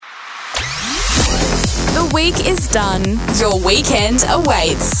week is done. Your weekend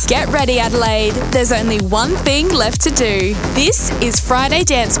awaits. Get ready, Adelaide. There's only one thing left to do. This is Friday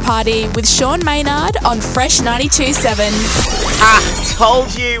Dance Party with Sean Maynard on Fresh 92.7.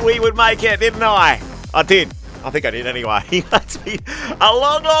 Told you we would make it, didn't I? I did. I think I did anyway. It's been a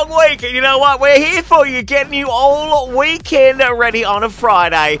long, long week. And you know what? We're here for you, getting you all weekend ready on a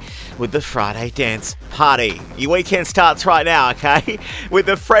Friday with the Friday Dance Party. Your weekend starts right now, okay? With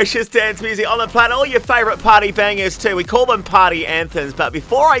the freshest dance music on the planet. All your favourite party bangers too. We call them Party Anthems. But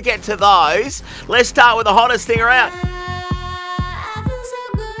before I get to those, let's start with the hottest thing around.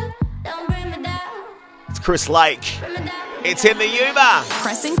 It's Chris Lake. It's in the Yuma.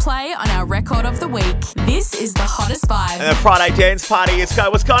 Pressing play on our record of the week. This is the hottest vibe. And the Friday Dance Party. What's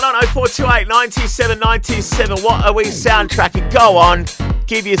going on? 0428 927 927. What are we soundtracking? Go on.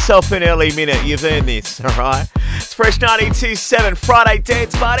 Give yourself an early minute. You've earned this, all right? It's Fresh 92.7 Friday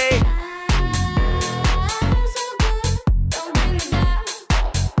Dance Party.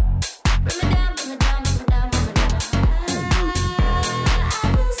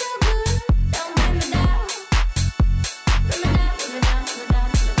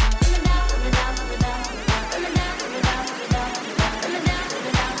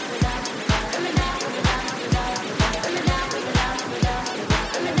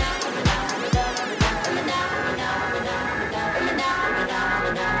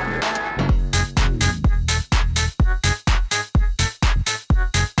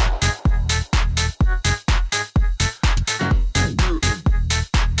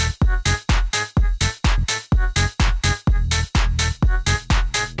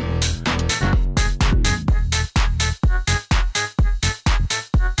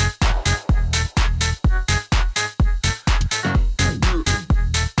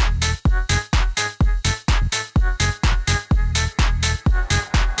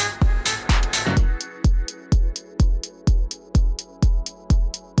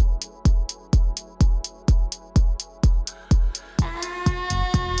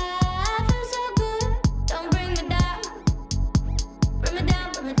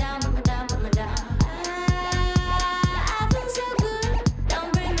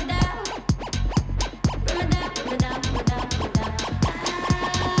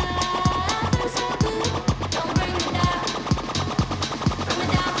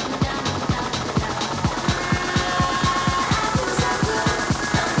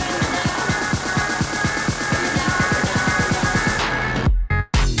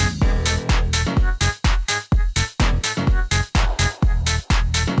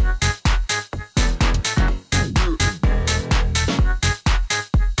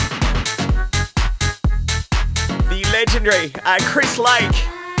 Legendary Chris Lake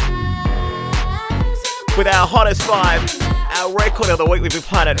with our hottest vibe, our record of the week. We've been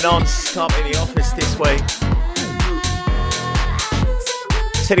playing it non-stop in the office this week.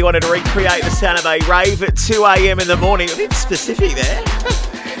 Said he wanted to recreate the sound of a rave at 2 a.m. in the morning. A bit specific there.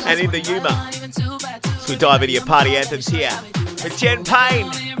 And in the Yuma. So we dive into your party anthems here with Jen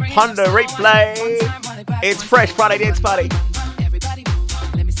Payne, Honda Replay. It's Fresh Friday Dance Party.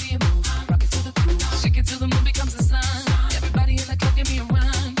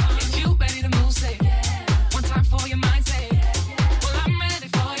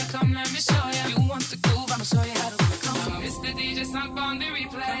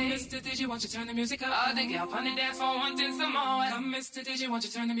 Won't you turn the music up? All the girl on the dance floor wanting some more. Come, Mr. DJ, won't you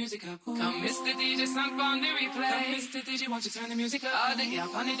turn the music up? Come, Mr. DJ, song on the replay. Come, Mr. DJ, won't you turn the music up? All the girl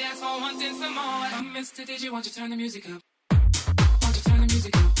on the dance floor wanting some more. Come, Mr. DJ, won't you turn the music up? Won't you turn the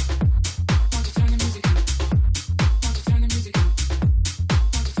music up? Won't you turn the music up? Won't you turn the music up? Won't you turn the music up?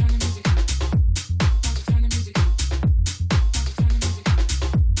 Won't you turn the music up?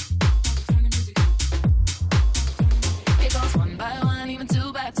 Won't you turn the music up? It goes one by one, even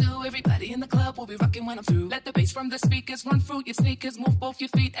two by two. Everybody in the club will be rocking when I'm through. Let the bass from the speakers run through your sneakers. Move both your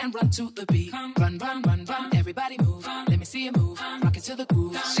feet and run to the beat. Run, run, run, run. Everybody move. Let me see you move. Rock it to the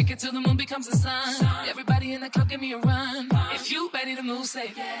groove. Shake it till the moon becomes the sun. Everybody in the club, give me a run. If you ready to move,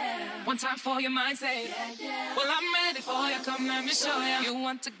 say yeah. One time for your mind, say yeah. Well, I'm ready for you. Come, let me show you. You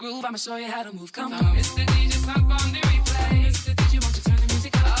want to groove? I'ma show you how to move. Come, Mr. DJ, song on the replay. Mr. DJ, won't you turn the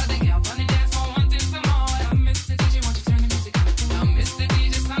music up? All the girls on the dance floor wanting some more. Come, Mr. DJ, won't you turn the music up? Come, Mr.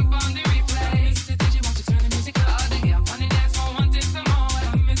 DJ, song on the replay. Mr. DJ, won't you turn the music up? All the girls on the dance floor wanting some more.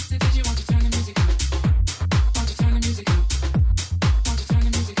 Come, Mr. DJ, won't you turn the music up? Won't you turn the music up? Won't you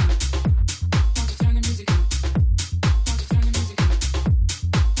turn the music up? Won't you turn the music up? Won't you turn the music up?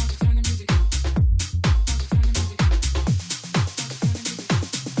 Won't you turn the music up?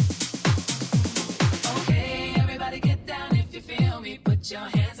 Okay, everybody get down if you feel me. Put your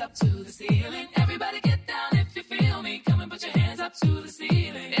hands up to the ceiling. Everybody get down.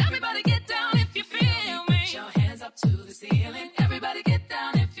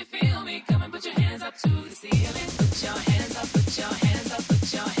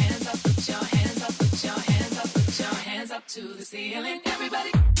 ceiling.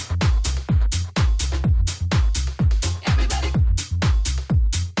 Everybody.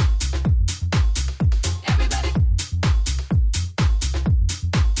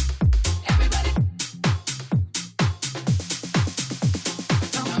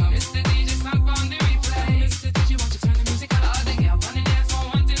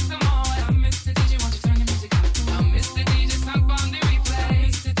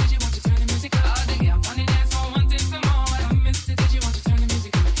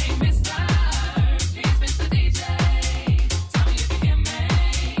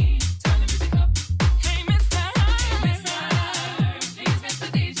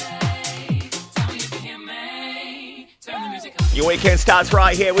 Your weekend starts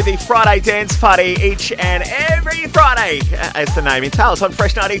right here with the Friday Dance Party each and every Friday, as the name entails, on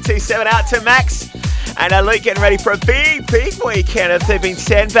Fresh 92.7. Out to Max and Luke getting ready for a big weekend as they've been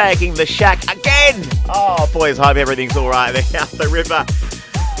sandbagging the shack again. Oh, boys, I hope everything's all right there out the river.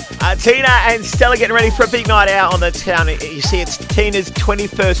 Tina and Stella getting ready for a big night out on the town. You see, it's Tina's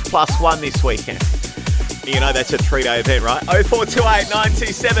 21st plus one this weekend. You know that's a 3-day event, right? 0428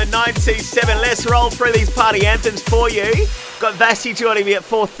 927 927. Let's roll through these party anthems for you. Got VASSY joining me at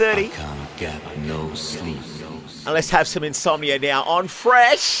 4:30. Can't get no sleep. And let's have some insomnia now on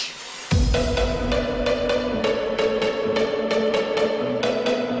Fresh.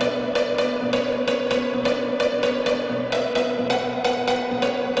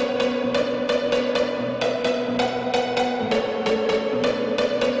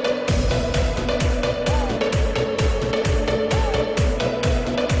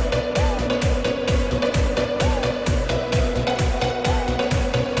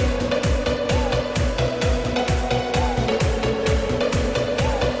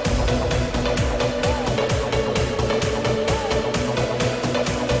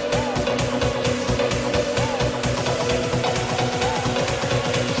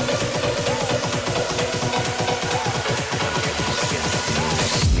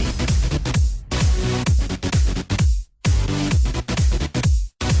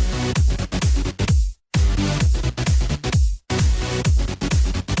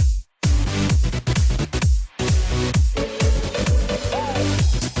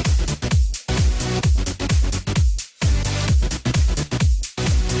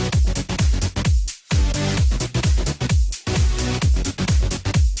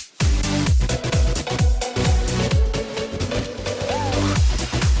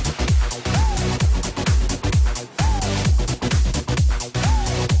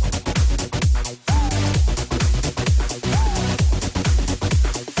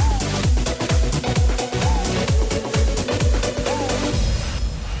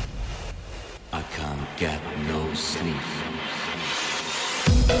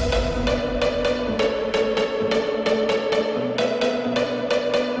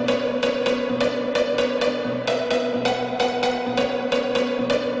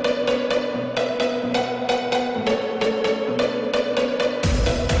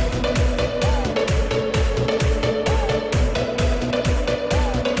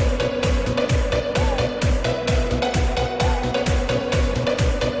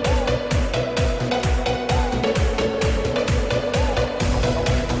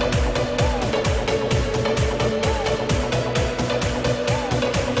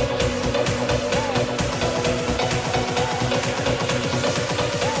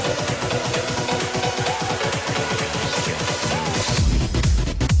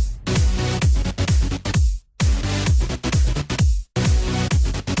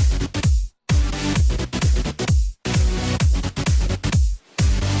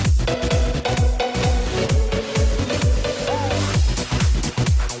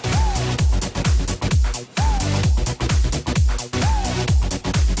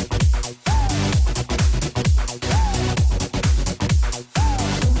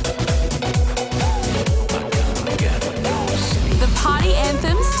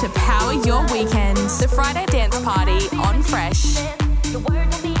 Your weekend, the Friday Dance Party on Fresh.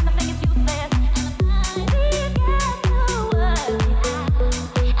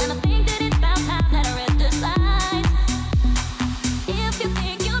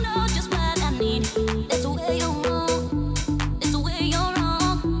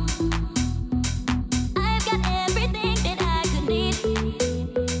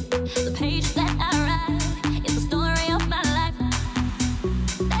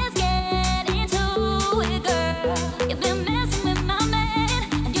 You've been messing with my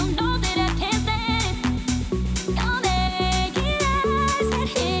man.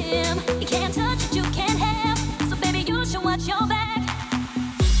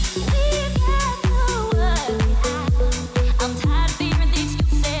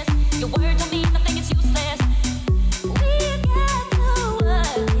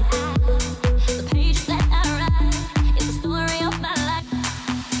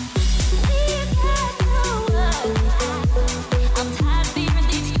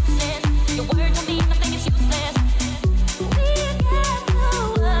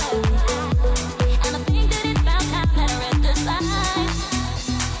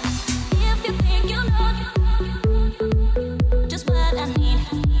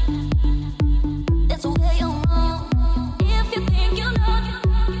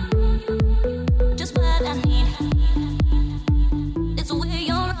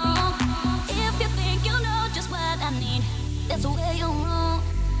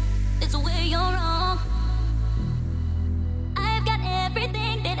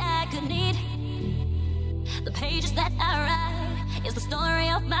 story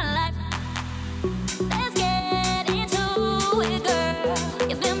of my life. Let's get into it, girl.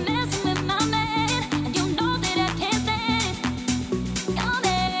 You've been messing with my man, and you know that I can't stand it. You're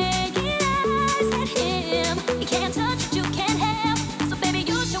making eyes at him. You can't touch what you can't have, so baby,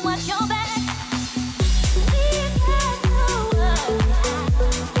 you should watch your back. We got to work.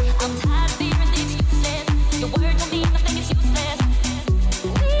 I'm tired of hearing these useless. Your words don't mean nothing, it's useless.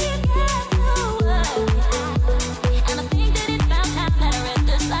 We got to work, and I think that it's about time that I read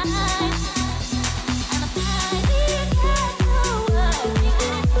the sign. And I find we got to work.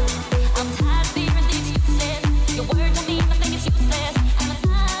 I'm tired of hearing these useless. Your words don't mean nothing, it's useless. And I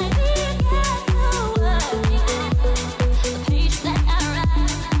find we got to work. The page that I write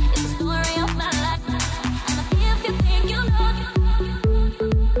is the story of my life. And if you think you know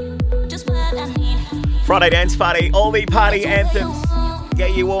just what I need. Friday dance party, all the party anthems.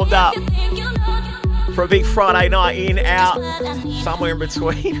 Get you warmed up for a big Friday night in, out, somewhere in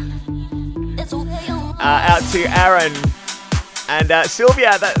between. Out to Aaron and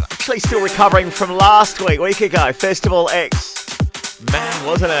Sylvia, that's actually still recovering from last week ago. Festival X. Man,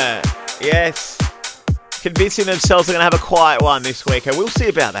 wasn't it? Yes. Convincing themselves they're going to have a quiet one this week. And we'll see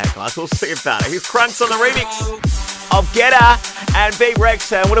about that, guys. We'll see about it. Here's Crunks on the remix of Get Her and Big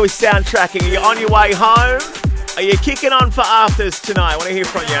Rex. And what are we soundtracking? Are you on your way home? Are you kicking on for afters tonight? I want to hear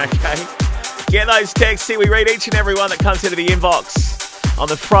from you, okay? Get those texts here. We read each and every one that comes into the inbox on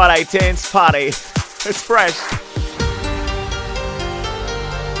the Friday dance party. It's fresh.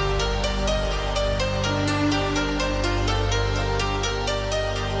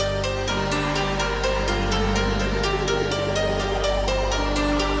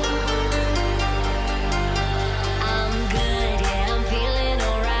 I'm good, yeah, I'm feeling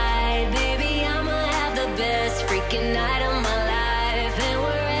alright. Baby, I'ma have the best freaking night of my life. And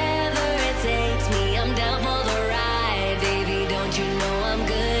wherever it takes me, I'm down for the ride. Baby, don't you know I'm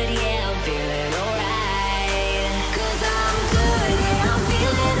good, yeah, I'm feeling alright. 'Cause I'm good, yeah, I'm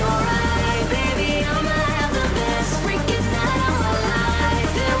feeling alright. Baby, I'ma have the best freaking night of my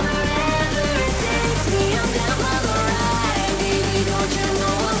life. And wherever it takes me, I'm down for the ride. Baby, don't you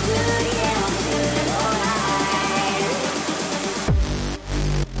know I'm good, yeah, I'm feeling alright.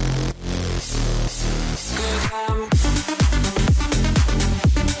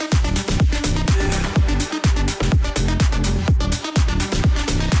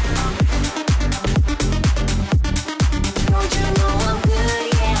 Don't you know I'm good,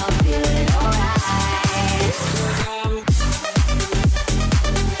 yeah, I'm feeling alright.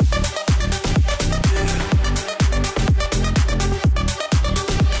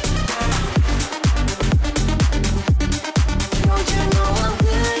 Don't you know I'm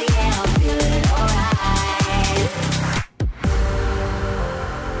good, yeah, I'm feeling alright.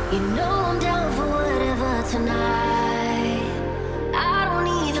 You know I'm down for whatever tonight. I don't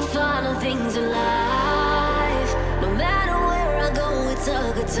need the final things in life. No matter where I go, it's a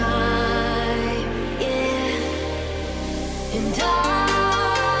good time. Yeah. And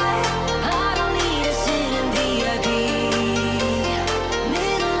I don't need to sit in VIP.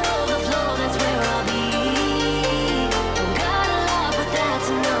 Middle of the floor, that's where I'll be. Don't got a lot, but that's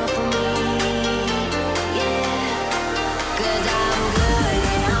enough for me. Yeah. 'Cause I'm good,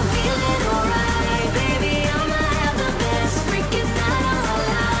 yeah, I'm feeling alright. Baby, I'ma have the best freaking night of my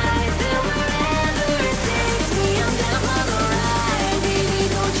life. And wherever it takes me, I'm down for the ride. Baby,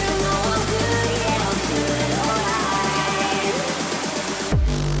 don't you know I'm good, yeah, I'm feeling alright.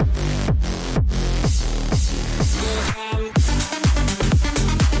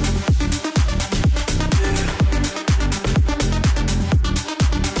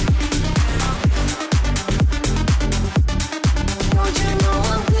 Don't you know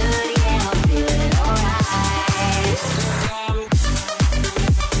I'm good, yeah, I'm feeling alright.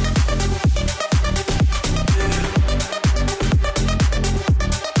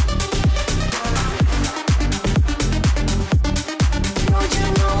 Don't you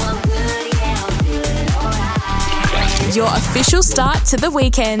know I'm good, yeah, I'm feeling alright. Your official start to the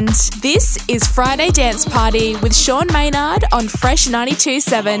weekend. This is Friday Dance Party with Sean Maynard on Fresh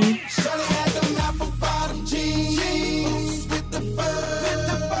 92.7. Shawty had them apple-bottom jeans with the fur.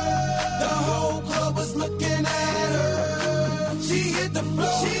 The whole club was looking at her. She hit the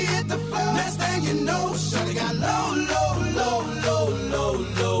floor. Next thing you know, shawty got low.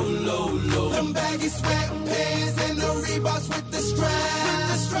 Them baggy sweatpants and the Reeboks with the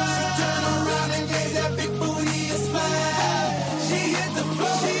straps. She turned around and gave that big booty a slap. She hit the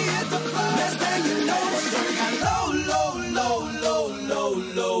floor. Next thing you know, shawty got low.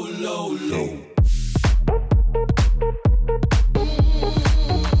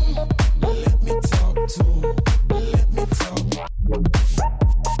 Let me talk to her.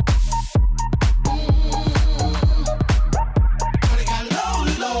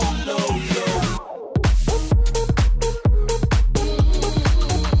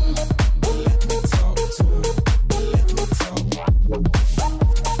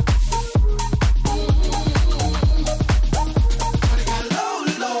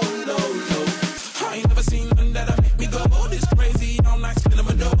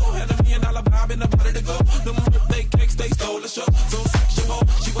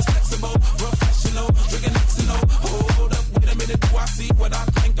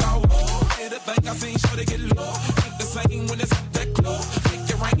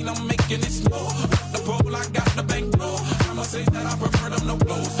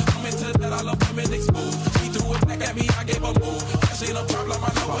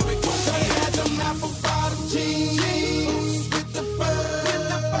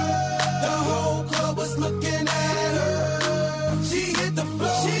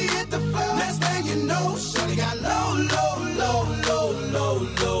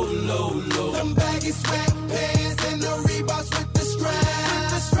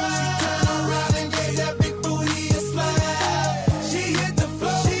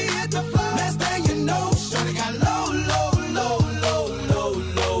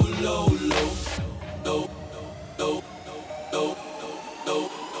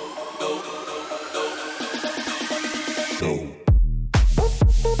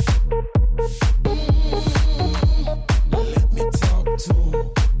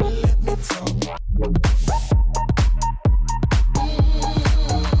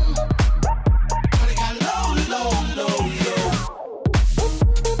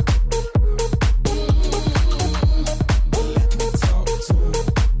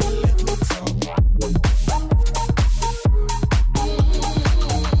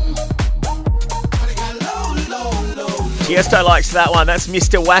 Tiesto likes that one. That's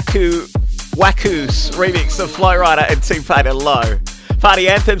Mr. Waku's remix of Flow Rider and T-Pain and Low. Party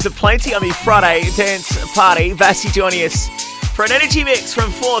anthems are plenty on the Friday dance party. VASSY joining us for an energy mix from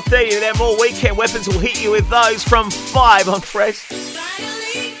 4:30. Then more weekend weapons will hit you with those from 5 on Fresh.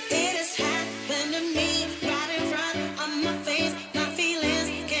 Finally, it has happened to me, right in front of my face. My feelings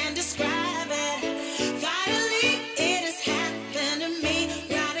can't describe it. Finally, it has happened to me,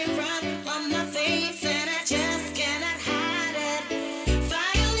 right in front of my face, and I just cannot hide it.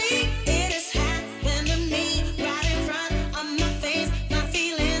 Finally, it has happened to me, right in front of my face. My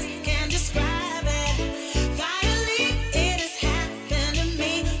feelings can't describe it. Finally, it has happened to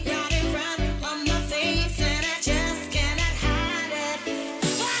me, right in front of my face, and I just cannot hide it.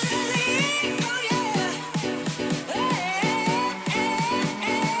 Finally, oh yeah.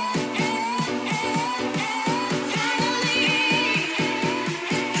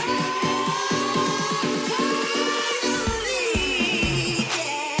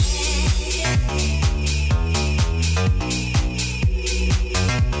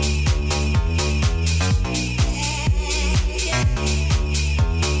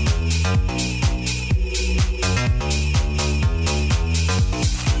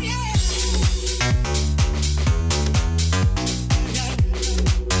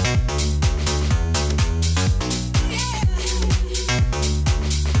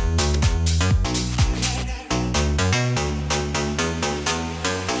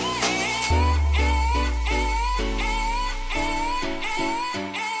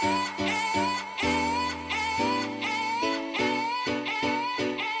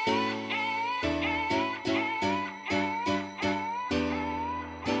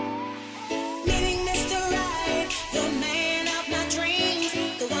 Meeting Mr. Right, the man of my dreams,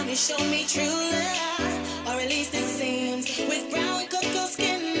 the one who showed me true love, or at least it seems. With brown cocoa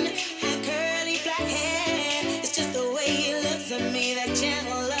skin and curly black hair, it's just the way he looks at me, that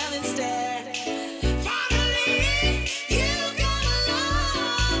gentle loving stare. Finally, you come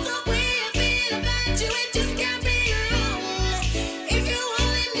along, the way I feel about you, it just can't be wrong. If you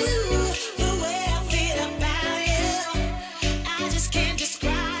only knew the way I feel about you, I just can't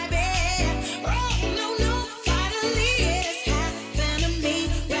describe it. Oh, no, no. Finally, it has happened to me,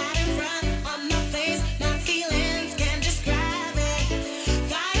 right in front of my face. My feelings can't describe it.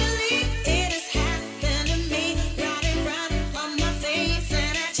 Finally, it has happened to me, right in front of my face,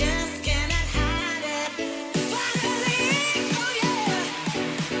 and I just cannot hide it. Finally, oh yeah.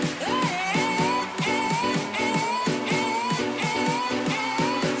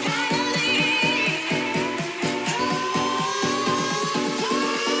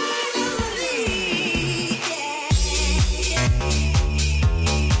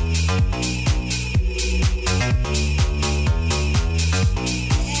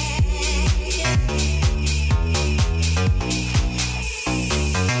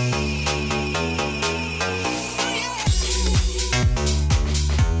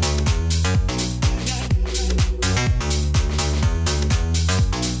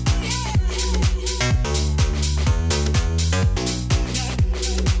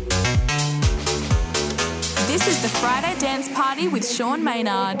 This is the Friday Dance Party with Sean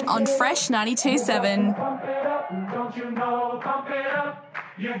Maynard on Fresh 92.7. Pump it up, don't you know? Pump it up.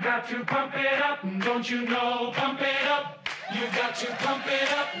 You got to pump it up, don't you know? Pump it up. You got to pump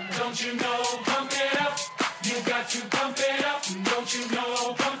it up, don't you know? Pump it up. You got to pump it up, don't you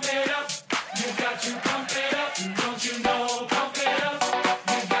know? Pump it up. You got to pump it up, don't you know? Pump it up.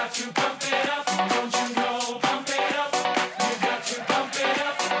 You got to pump it up, don't you know? Pump it up. You got to pump it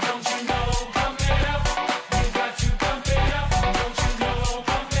up, don't you know? Pump it up. You got to pump it up.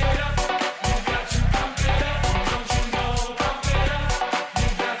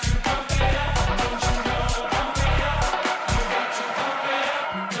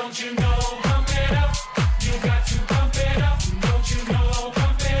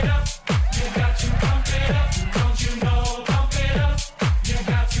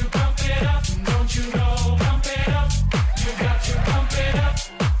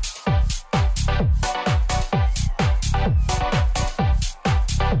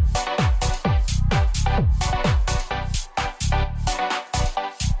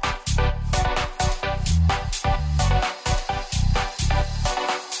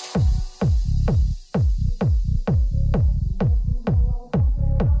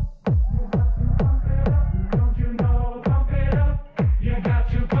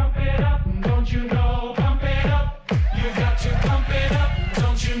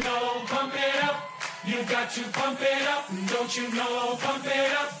 You got to pump it up, don't you know? Pump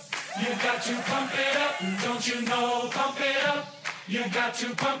it up. You got to pump it up, don't you know? Pump it up. You got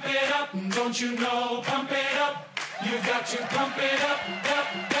to pump it up, don't you know? Pump it up. You got to pump it up,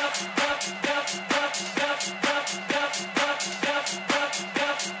 up, up, up, up, up, up, up, up, up, up,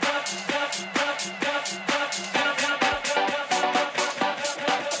 up,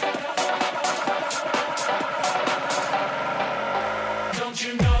 don't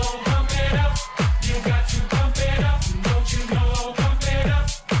you know? Pump it up. You got to pump it up, don't you know? Pump it up.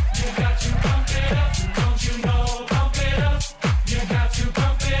 You got to pump it up, don't you know? Pump it up. You got to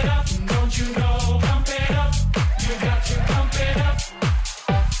pump it up, don't you know? Pump it up. You got to pump it up.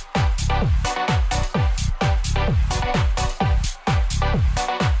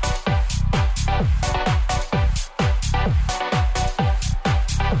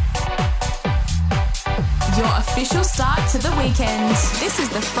 Your official start to the weekend. This is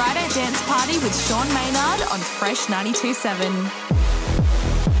the Friday Dance Party with Sean Maynard on Fresh 92.7.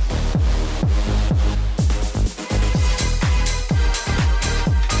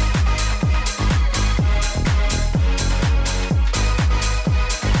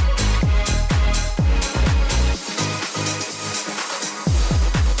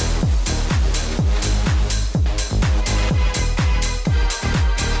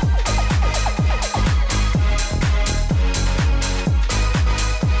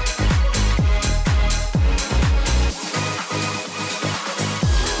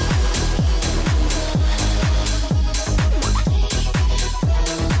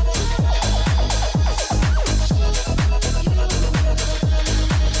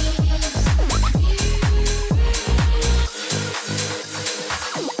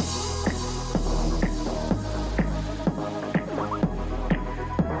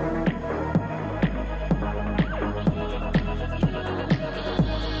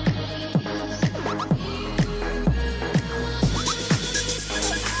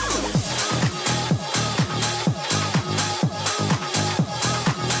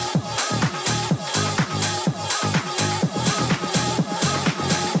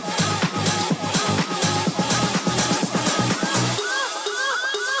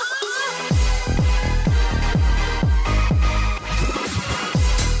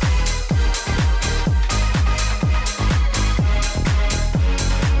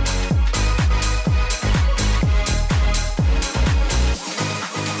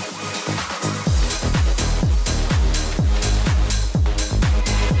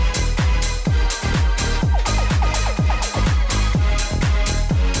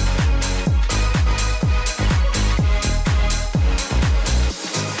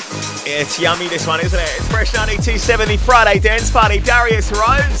 It's yummy, this one, isn't it? It's Fresh 92.7, the Friday Dance Party. Darius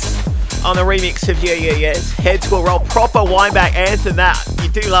Rose on the remix of Yeah Yeah Yes. Heads will roll, proper Wineback anthem that. You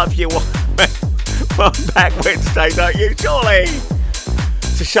do love your Wineback Wednesday, don't you? Surely.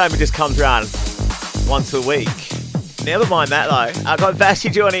 It's a shame it just comes around once a week. Never mind that though. I've got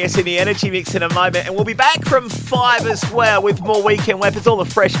VASSY joining us in the Energy Mix in a moment, and we'll be back from 5 as well with more Weekend Weapons, all the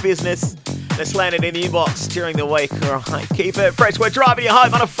fresh business that's landed in the inbox during the week. All right, keep it fresh. We're driving you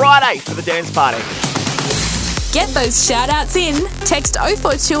home on a Friday for the dance party. Get those shout outs in. Text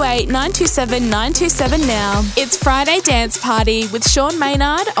 0428 927 927 now. It's Friday Dance Party with Sean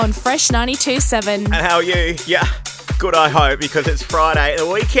Maynard on Fresh 92.7. And how are you? Yeah, good, I hope, because it's Friday. The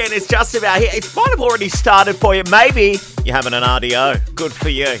weekend is just about here. It might have already started for you. Maybe you're having an RDO. Good for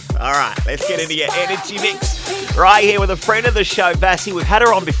you. All right, let's get into your energy mix right here with a friend of the show, VASSY. We've had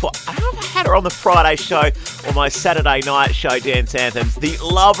her on before. I don't know if I had her on the Friday show or my Saturday night show, Dance Anthems. The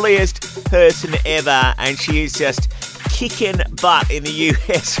loveliest person ever, and she is just kicking butt in the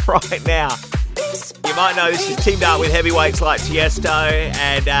US right now. You might know she's teamed up with heavyweights like Tiesto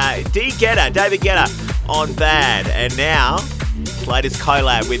and David Guetta on Bad. And now, latest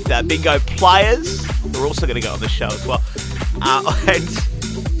collab with Bingo Players. We're also going to go on the show as well.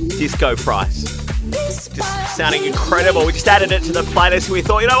 And Disco Price. Just sounding incredible. We just added it to the playlist. We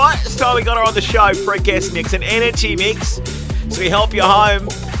thought, you know what? It's time we got her on the show for a guest mix, an energy mix. So we help you home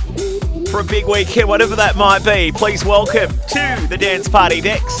for a big weekend, whatever that might be. Please welcome to the dance party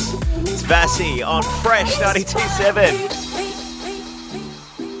next. It's VASSY on Fresh 92.7.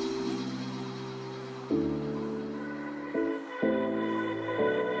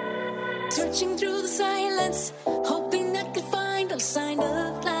 Searching through the silence, hoping I could find a sign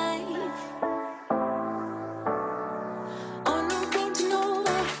of life. On the road to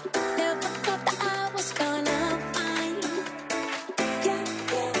nowhere, never thought that I was gonna find.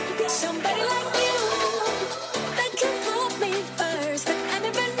 Somebody like you that can hold me first. That I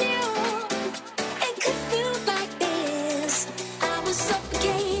never knew it could feel like this. I was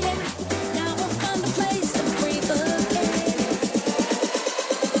suffocating, now I found a place.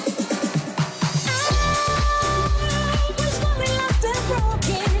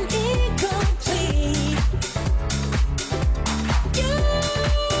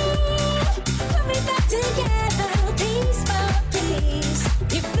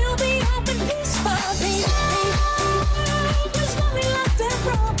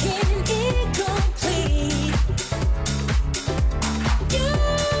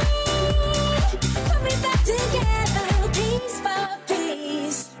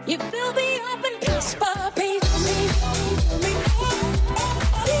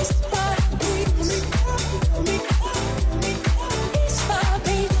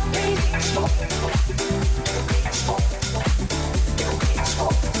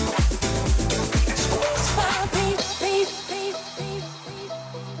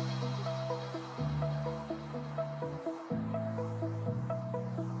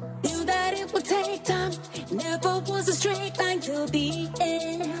 it will take time. It never was a straight line to be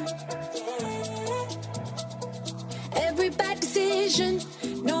in. Every bad decision,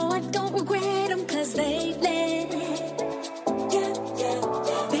 no, I don't regret them, cause they led.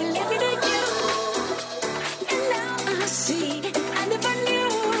 They led me to you, and now I see, I never knew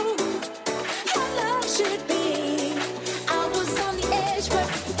how love should be. I was on the edge, but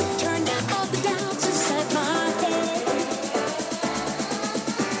turned out all the doubts inside my head.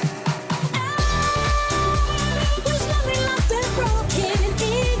 I was lonely, lost and broken,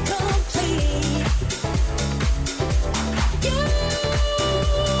 incomplete. You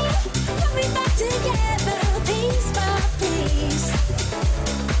put me back together, piece by piece.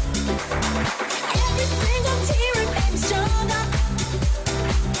 Every single tear it made me stronger.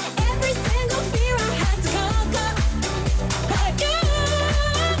 Every single fear I had to conquer. But you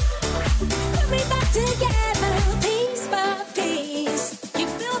put me back together, piece by piece. You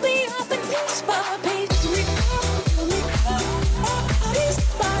build me up and piece by piece. Piece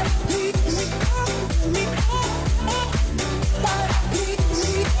by piece.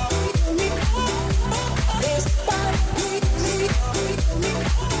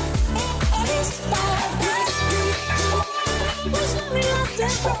 Was lonely, lost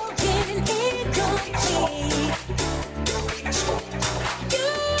and broken, incomplete. You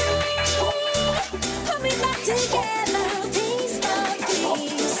put me back together, piece by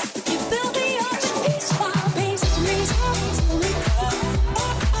piece. You build me up piece by piece. Piece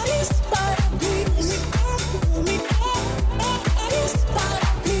by piece. Piece by piece. Piece by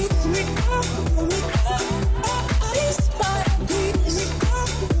piece.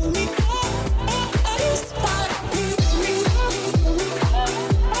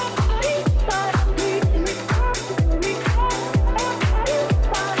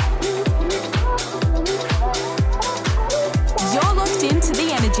 You're locked into the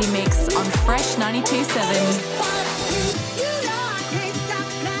Energy Mix on Fresh 92.7.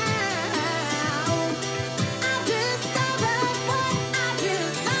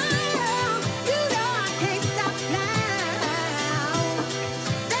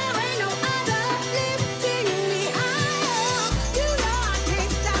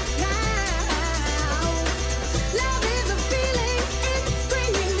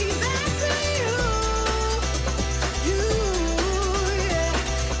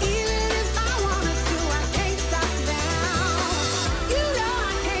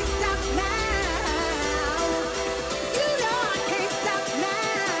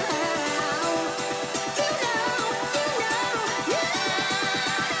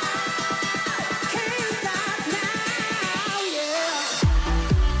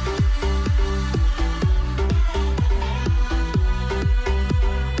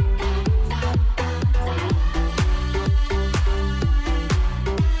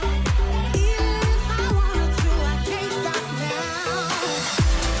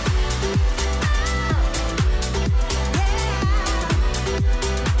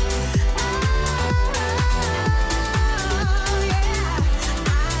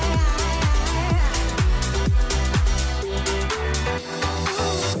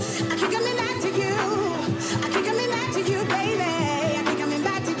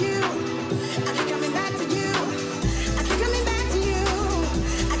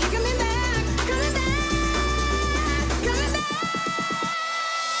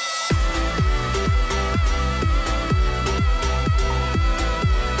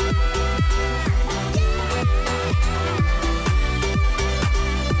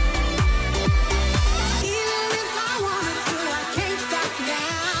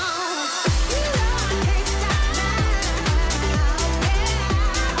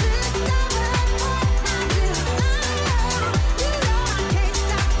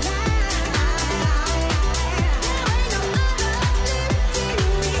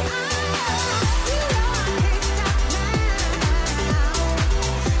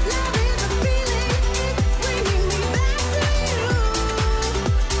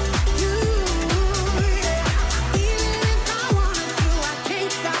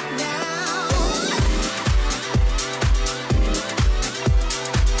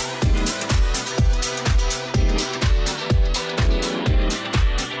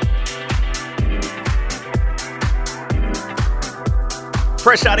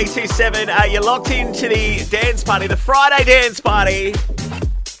 Fresh 92.7, you're locked into the dance party, the Friday dance party.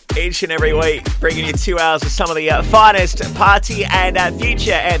 Each and every week, bringing you 2 hours of some of the finest party and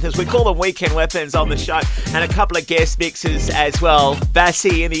future anthems. We call them weekend weapons on the show, and a couple of guest mixes as well.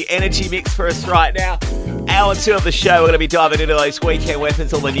 VASSY in the energy mix for us right now. Hour 2 of the show, we're going to be diving into those weekend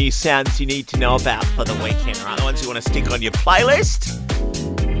weapons, all the new sounds you need to know about for the weekend, right? The ones you want to stick on your playlist.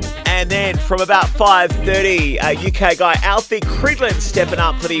 And then from about 5:30, UK guy Alfie Cridland stepping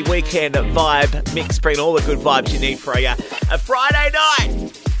up for the weekend vibe mix, bringing all the good vibes you need for a Friday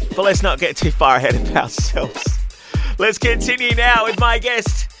night. But let's not get too far ahead of ourselves. Let's continue now with my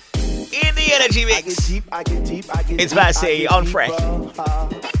guest in the Energy Mix. It's VASSY on Fresh.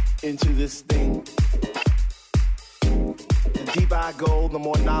 Into this thing. The deeper I go, the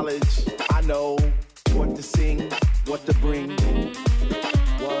more knowledge I know. What to sing, what to bring.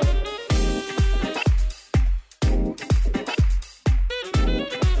 What?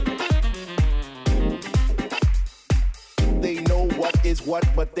 They know what is what,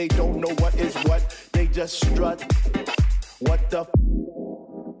 but they don't know what is what. They just strut. What the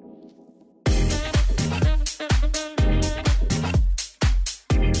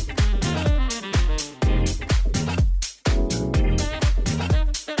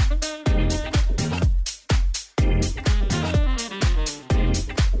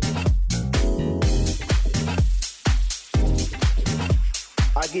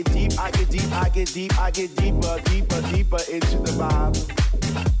I get deeper into the vibe.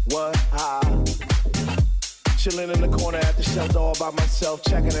 What? Chilling in the corner at the shelter all by myself,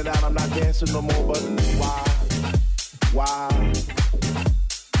 checking it out. I'm not dancing no more, but why?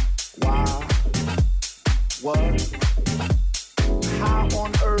 What? How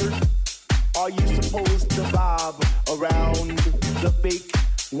on earth are you supposed to vibe around the fake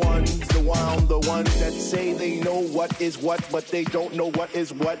ones, the ones that say they know what is what, but they don't know what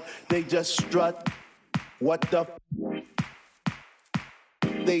is what. They just strut. What the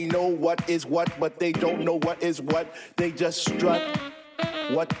They know what is what, but they don't know what is what. They just strut.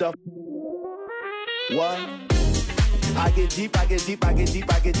 What the What? I get deeper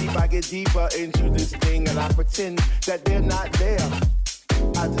into this thing, and I pretend that they're not there.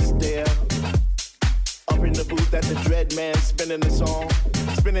 I just stare. Up in the booth at the Dread Man, spinning the song,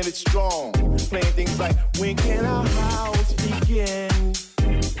 spinning it strong, playing things like, when can our house begin?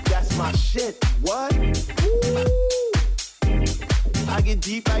 That's my shit. What? Woo! I get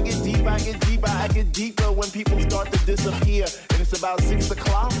deeper when people start to disappear, and it's about 6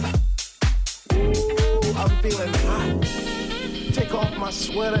 o'clock. Ooh, I'm feeling hot. Take off my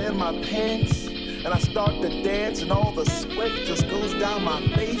sweater and my pants, and I start to dance, and all the sweat just goes down my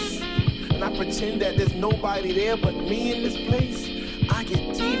face. And I pretend that there's nobody there but me in this place. I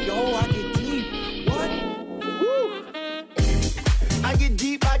get deep, yo, I get deep. What? Woo! I get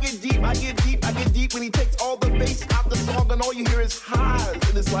deep when he takes all the bass out the song, and all you hear is highs,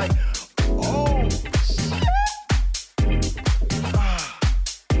 and it's like, oh, shit.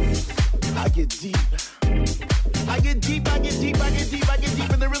 I get deep,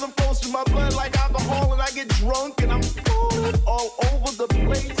 and the rhythm flows through my blood like alcohol, and I get drunk, and I'm falling all over the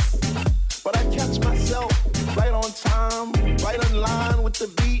place. But I catch myself right on time, right in line with the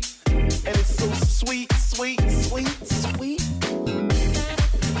beat, and it's so sweet, sweet, sweet, sweet.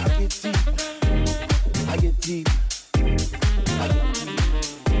 I get deep.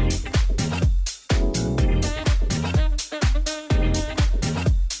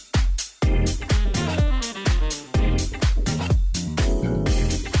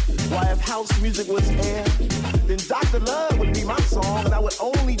 Why, if house music was air, then Dr. Love would be my song, and I would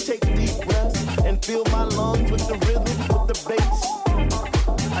only take deep breaths and fill my lungs with the rhythm, with the bass.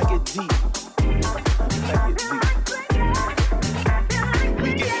 I get deep. We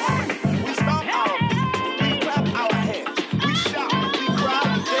get happy, we stomp our feet, we clap our hands, we shout, we cry,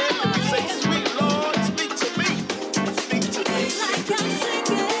 we dance, and we say, sweet Lord, speak to me,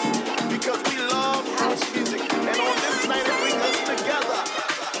 because we love house music, and on this night it brings us together.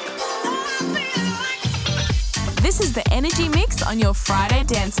 This is the Energy Mix on your Friday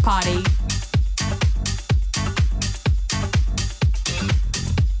dance party.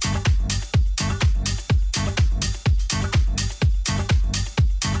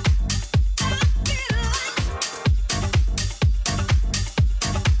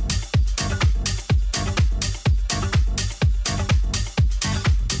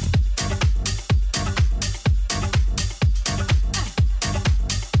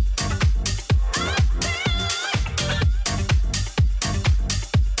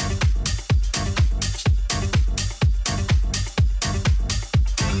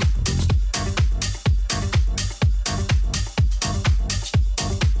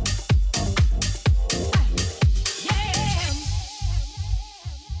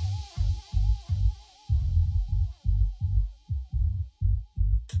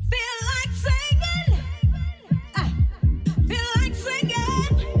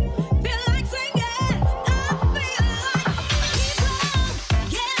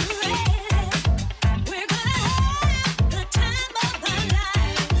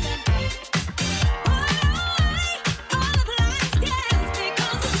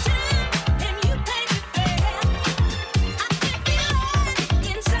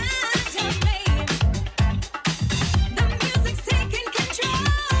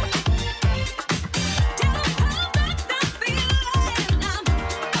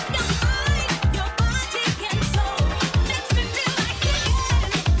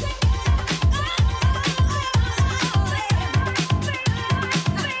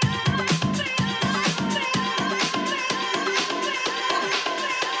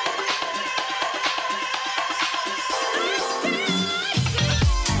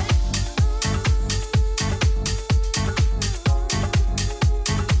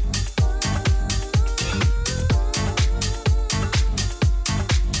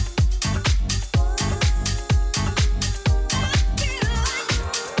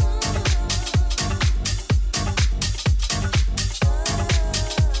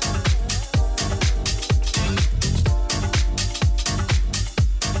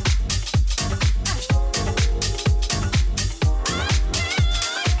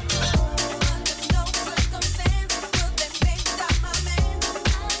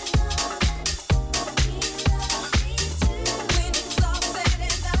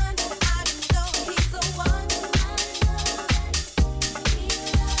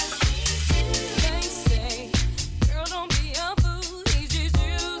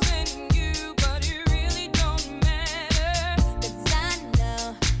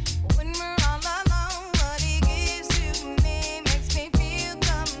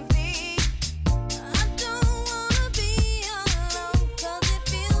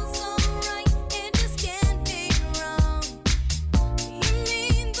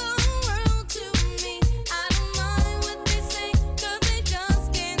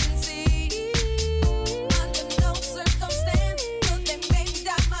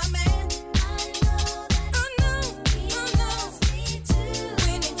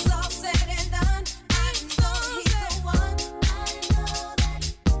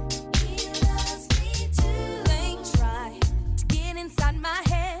 my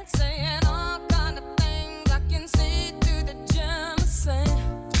head, saying all kind of things. I can see through the jealousy.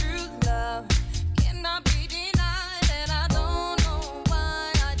 True love cannot be denied, and I don't know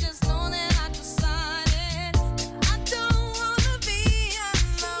why. I just know that I decided I don't wanna be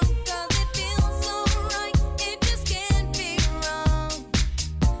alone, 'cause it feels so right. It just can't be wrong.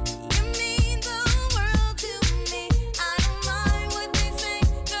 You mean the world to me. I don't mind what they say,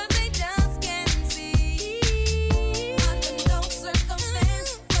 'cause they just can't see. Under no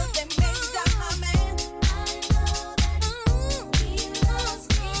circumstance could they make that my man. I know that he loves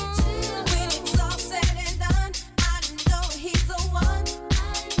me too. When it's all said and done, I know he's the one.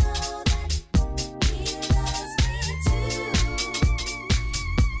 I know that he loves me too.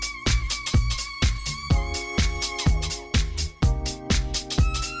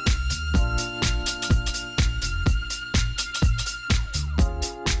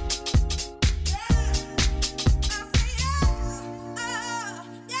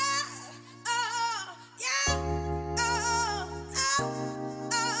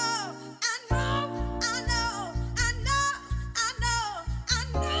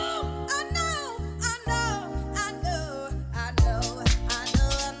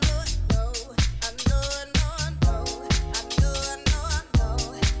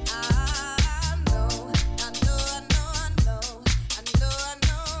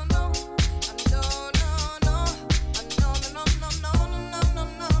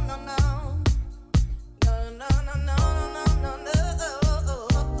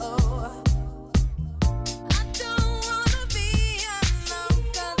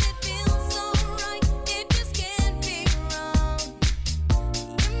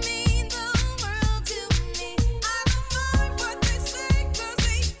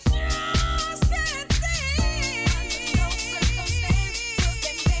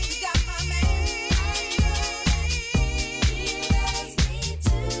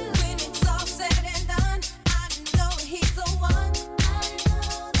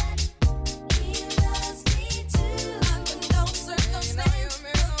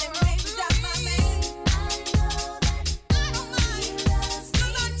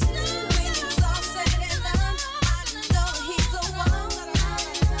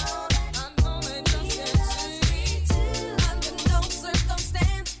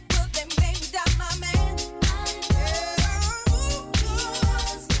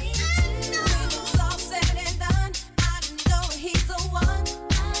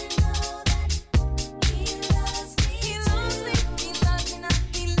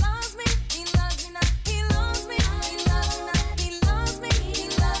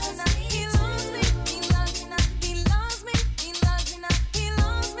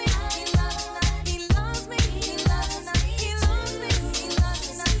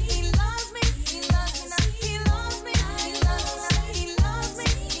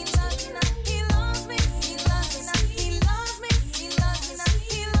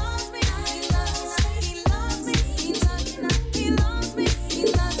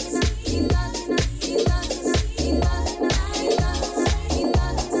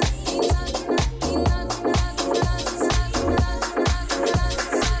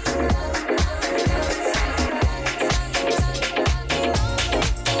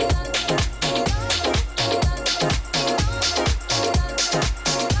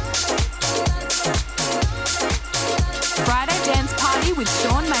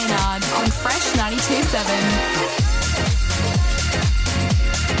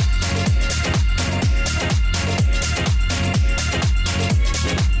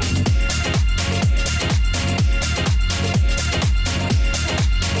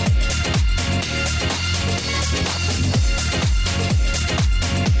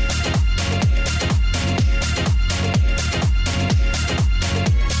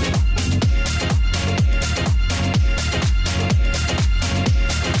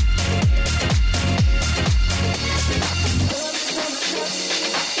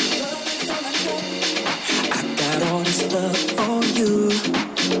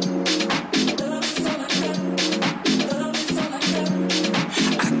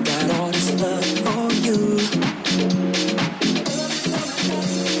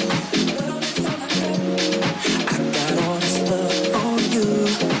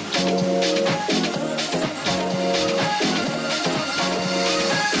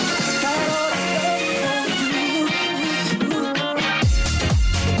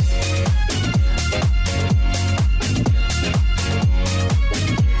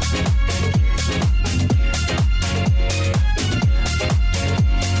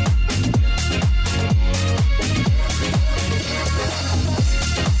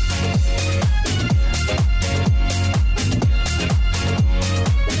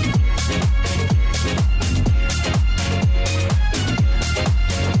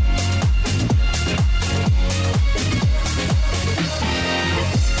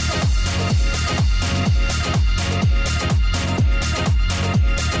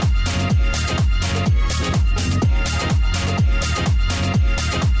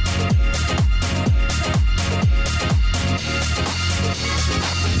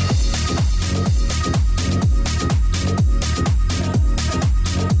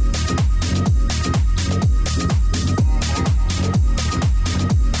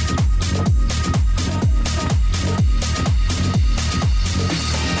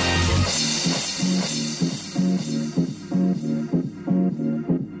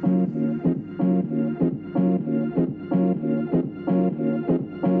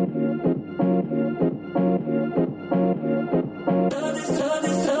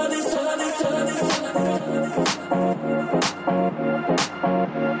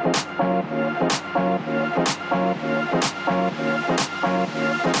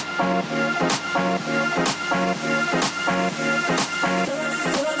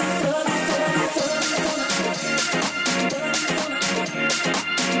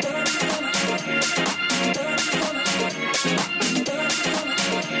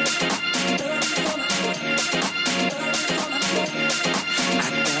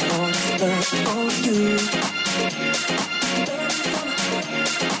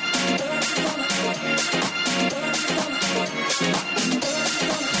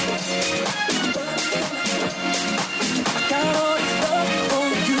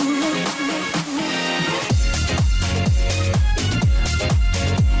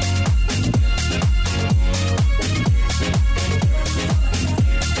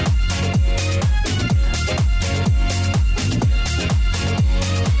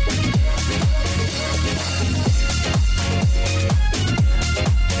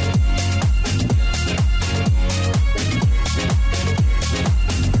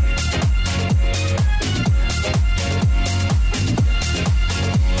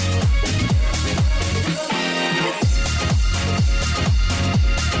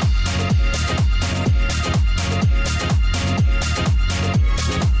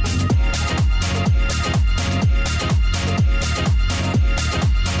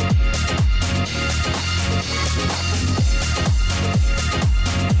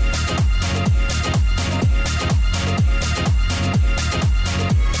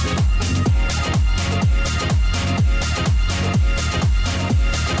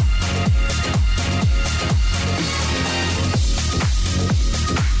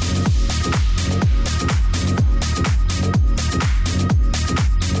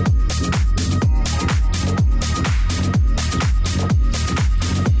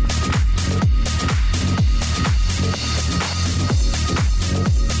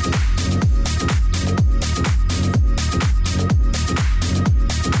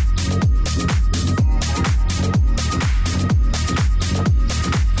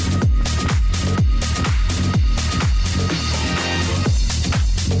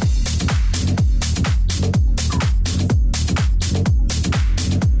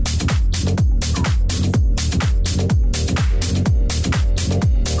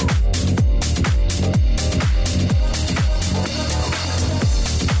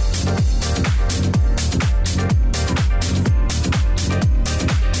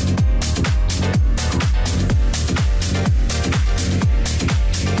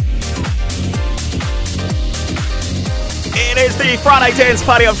 The Friday Dance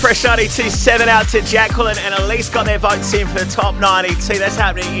Party on Fresh 92.7 out to Jacqueline and Elise got their votes in for the top 92. That's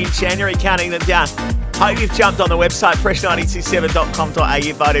happening in January, counting them down. Hope you've jumped on the website,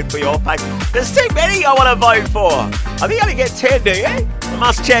 fresh927.com.au, voted for your fave. There's too many I want to vote for. I think I only get 10, do you? I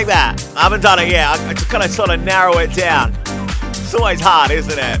must check that. I haven't done it yet. I just got to sort of narrow it down. It's always hard,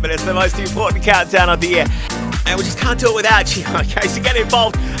 isn't it? But it's the most important countdown of the year. And we just can't do it without you. Okay, so get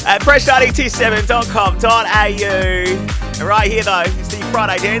involved at fresh927.com.au. And right here, though, is the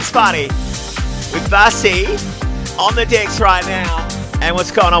Friday Dance Party with VASSY on the decks right now. And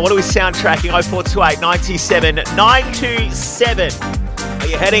what's going on? What are we soundtracking? 0428 97 927. Are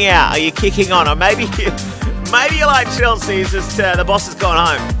you heading out? Are you kicking on? Or maybe you're like Chelsea, it's just the boss has gone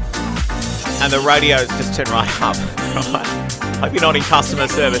home and the radio's just turned right up. Right. Hope you're not in customer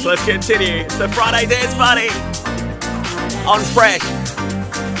service. Let's continue. It's the Friday Dance Party on Fresh.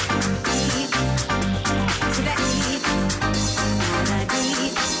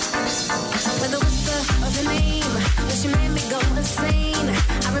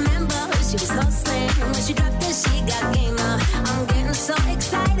 She was hustling, when she dropped it, she got gamer. I'm getting so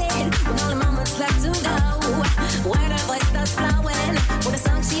excited, with only moments left to go. Where the voice starts flowing, with a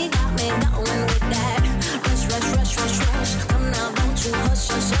song she got me going with that. Rush, rush, rush, rush, rush. Come now, don't you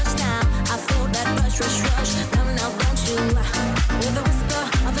hush, hush, hush now. I feel that rush, rush, rush. Come now, don't you. With a whisper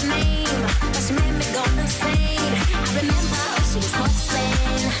of a name, but she made me go insane. I remember she was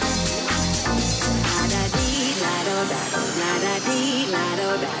hustling. La-da-dee, la-do-da-do, la-da-dee,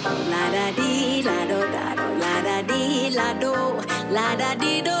 la-do-da-do, la-da-dee, la-do-da-do, la-da-dee, la-do,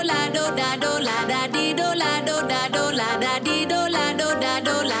 la-da-dee-do, la-do-da-do, la-da-dee-do, la-do-da-do, la-da-dee-do,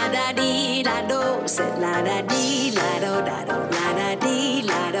 la-do-da-do, la-da-dee, la-do. Said la-da-dee, la-do-da-do, la-da-dee,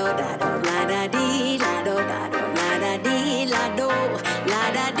 la-do-da-do, la-da-dee, la-do-da-do, la-da-dee, la-do,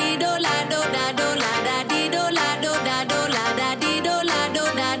 la-da-dee-do, la-do-da-do, la-da-dee-do, la-do-da-do, la-da-dee-do,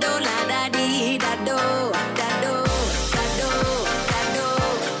 la-do-da-do, la-da-dee, da-do, da-do.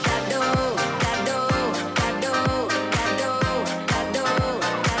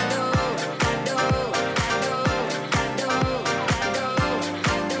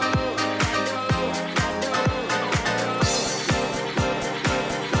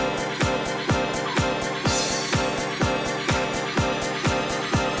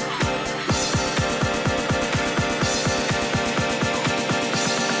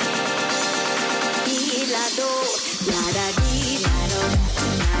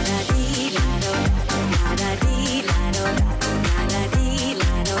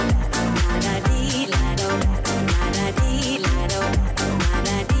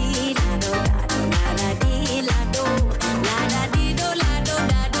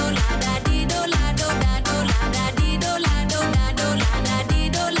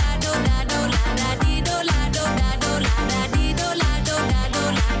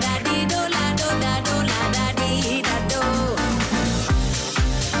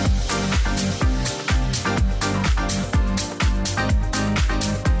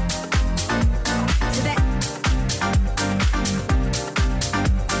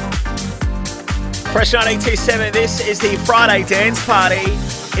 Fresh 927, this is the Friday Dance Party.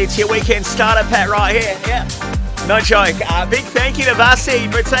 It's your weekend starter pack right here. Yeah, no joke. Big thank you to VASSY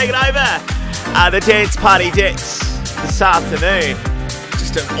for taking over the Dance Party decks this afternoon.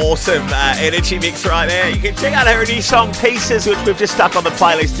 Just an awesome energy mix right there. You can check out her new song Pieces, which we've just stuck on the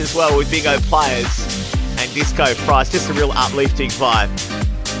playlist as well with Bingo Players and Disco Price. Just a real uplifting vibe.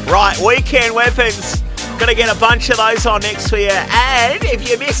 Right, Weekend Weapons. Gonna get a bunch of those on next for you. And if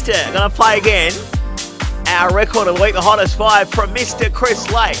you missed it, gonna play again our record of the week, the hottest vibe from Mr. Chris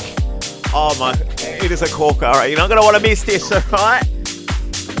Lake. Oh my, it is a corker. All right, you're not gonna want to miss this, all right?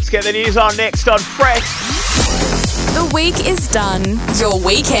 Let's get the news on next on Fresh. The week is done. Your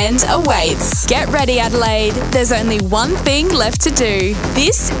weekend awaits. Get ready, Adelaide. There's only one thing left to do.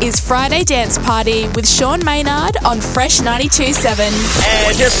 This is Friday Dance Party with Sean Maynard on Fresh 92.7.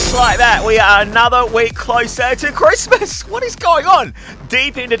 And just like that, we are another week closer to Christmas. What is going on?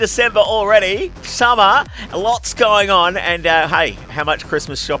 Deep into December already. Summer, lots going on. And hey, how much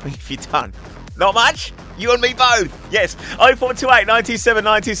Christmas shopping have you done? Not much? You and me both. Yes. 0428 97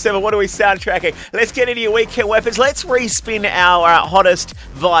 97. What are we soundtracking? Let's get into your weekend weapons. Let's respin our hottest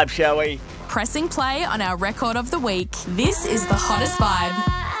vibe, shall we? Pressing play on our record of the week. This is the hottest vibe.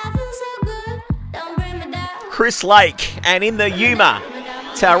 Chris Lake and In the Yuma.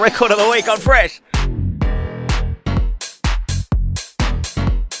 It's our record of the week on Fresh.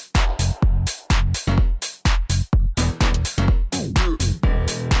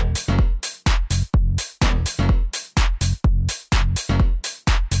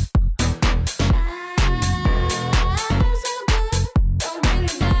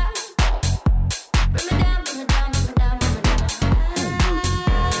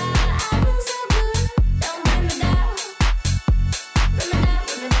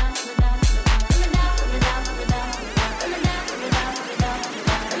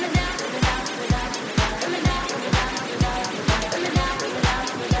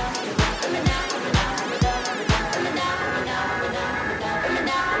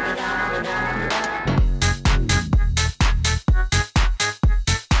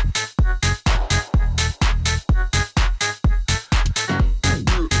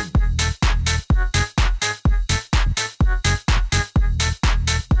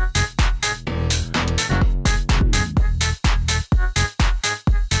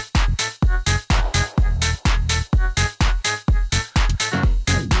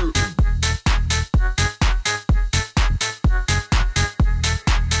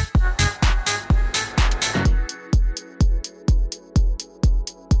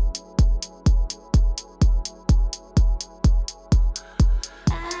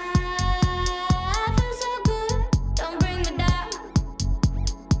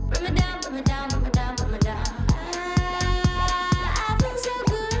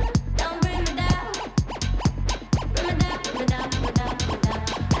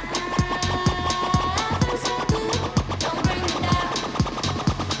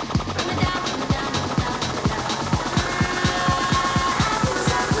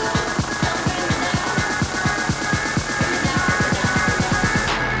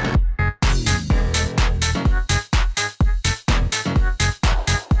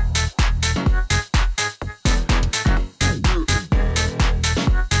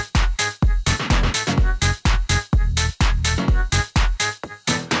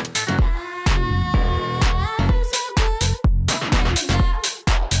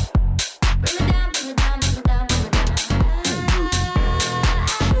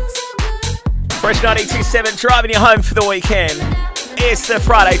 Fresh 92.7, driving you home for the weekend. It's the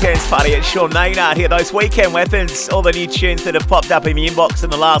Friday Dance Party. It's Sean Maynard here. Those weekend weapons, all the new tunes that have popped up in the inbox in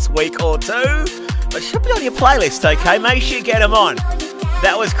the last week or two. But should be on your playlist, okay? Make sure you get them on.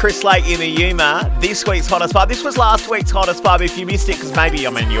 That was Chris Lake In the Yuma. This week's hottest vibe. This was last week's hottest vibe. If you missed it, because maybe,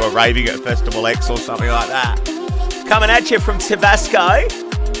 you were raving at Festival X or something like that. Coming at you from Tabasco.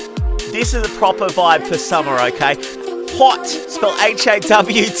 This is a proper vibe for summer, okay? Hot, spelled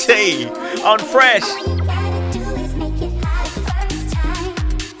H-A-W-T, on Fresh.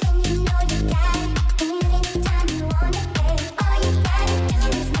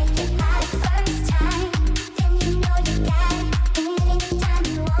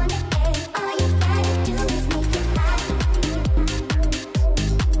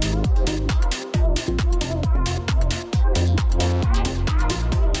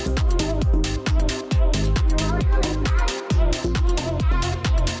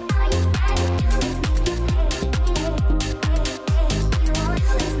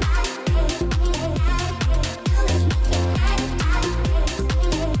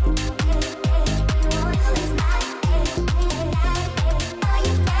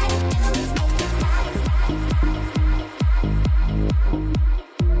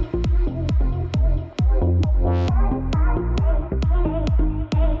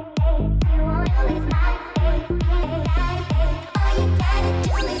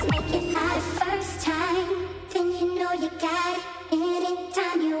 you got it.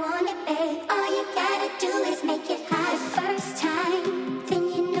 Anytime you want it, babe. All you gotta do is make it hot. First time, then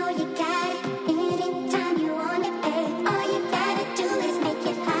you know you got it. Anytime you want it, babe. All you gotta do is make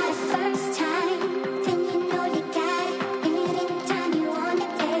it hot. First time, then you know you got it. Anytime you want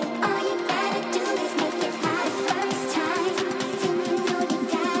it, babe. All you gotta do is make it hot. First time, then you know you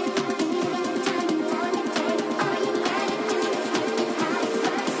got it. Anytime you want it, babe. All you gotta do is make it hot.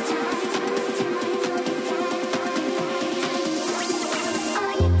 First time, then you know you got it.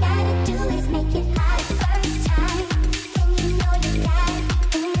 All you gotta do is make it hot. First time, then you know you got it.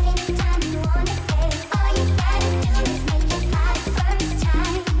 Anytime you want it, babe. All you gotta do is make it hot. First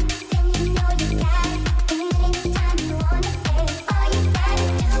time, then you know you got it. Anytime you want it, babe. All you gotta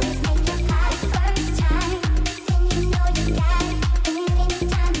do is make it hot. First time, then you know you got it.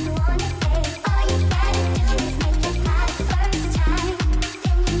 Anytime you want it, babe. All you gotta do is make it hot. First time,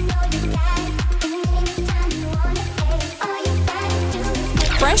 then you know you got it. Anytime you want it, babe. All you gotta do is make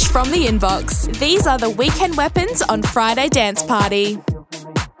it Fresh from the inbox, these are the weekend weapons on Friday Dance Party.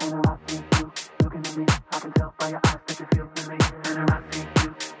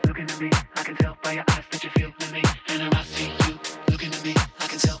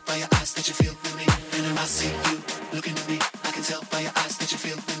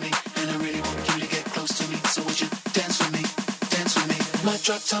 My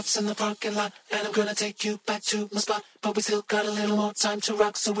drop tops in the parking lot, and I'm gonna take you back to my spot. But we still got a little more time to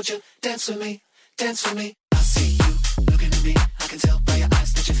rock, so would you dance with me? Dance with me. I see you looking at me. I can tell by your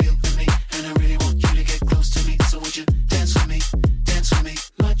eyes that you feel with me, and I really want you to get close to me. So would you dance with me? Dance with me.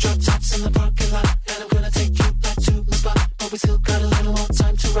 My drop tops in the parking lot, and I'm gonna take you back to my spot. But we still got a little more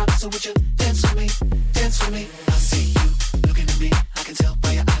time to rock, so would you dance with me? Dance with me. I see you looking at me. I can tell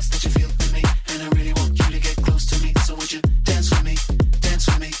by your eyes that you feel with me, and I really want you to get close to me. So would you dance with me? Dance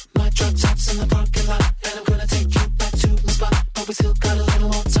with me. My drop tops in the parking lot, and I'm gonna take you back to my spot. But we still got a little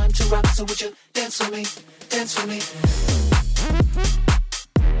more time to rock, so would you dance with me? Dance with me.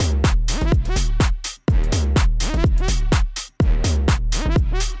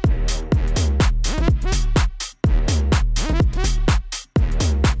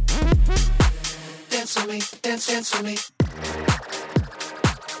 Dance with me, dance with me.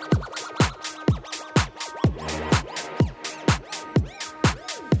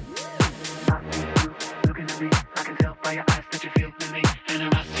 Looking at me, I can tell by your eyes that you feel with me, and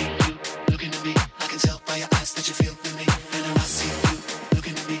I see you. Looking at me, I can tell by your eyes that you feel with me, and I see you.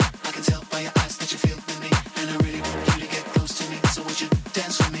 Looking at me, I can tell by your eyes that you feel with me, and I really want you to get close to me. So would you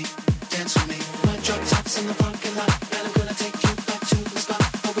dance with me? Dance with me. My drop tops in the parking lot, and I'm gonna take you back to the spot.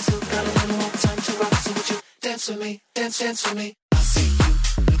 But we still got a little more time to rock. So would you dance with me? Dance with me. I see you.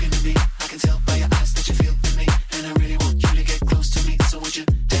 Looking at me, I can tell by your eyes that you feel with me, and I really want you to get close to me. So would you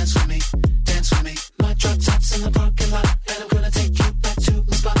dance with me? Dance with me. My drop tops in the parking lot, and I'm gonna take you back to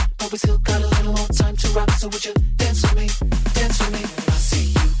the spot. But we still got a little more time to rock. So would you dance with me? Dance with me. I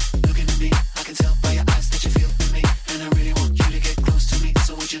see you looking at me. I can tell by your eyes that you feel with me, and I really want you to get close to me.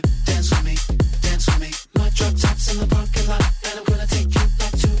 So would you dance with me? Dance with me. My drop tops in the parking lot, and I'm gonna take you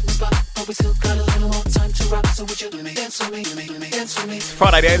back to the spot. But we still got a little more time to rock. So would you dance with me? Dance with me.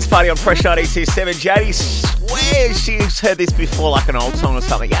 Friday Dance Party on Fresh 92.7. Jodie swears she's heard this before, like an old song or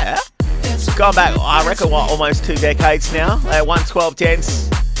something. Yeah. Going back, I reckon, almost 2 decades now. 112 Dance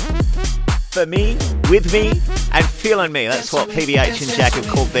for me, with me, and feeling me. That's what PBH and Jack have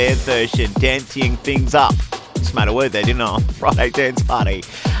called their version, dancing things up. Just made a word there, didn't I? Friday Dance Party.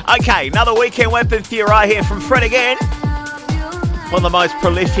 Okay, another weekend weapon for you right here from Fred again. One of the most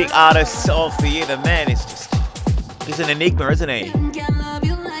prolific artists of the year. The man is just, he's an enigma, isn't he?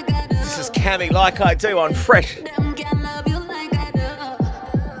 This is Cammy Like I Do on Fresh.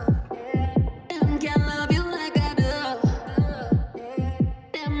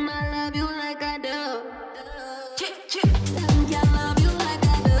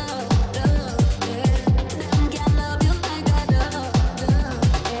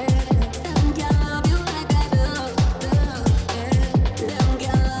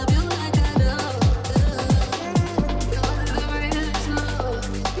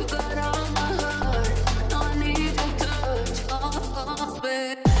 Need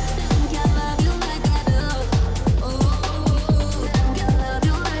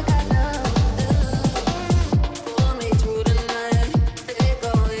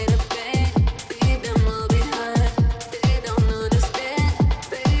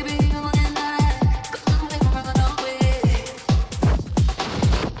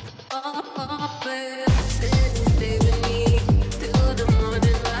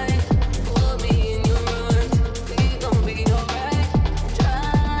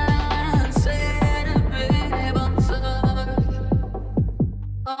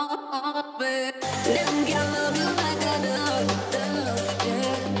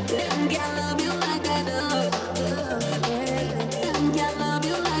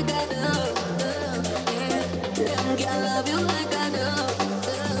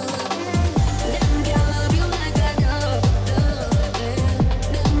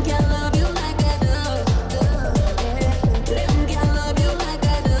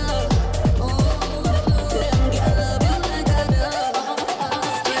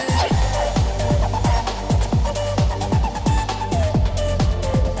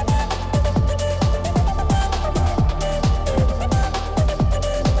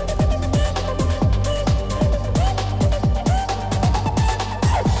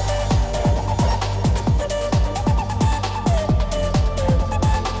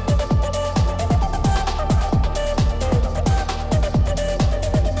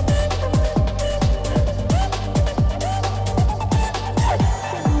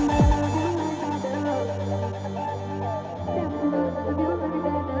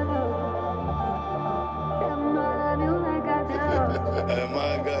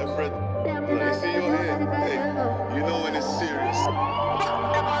girlfriend. Like, you see your hair? Hey, you know when it's serious.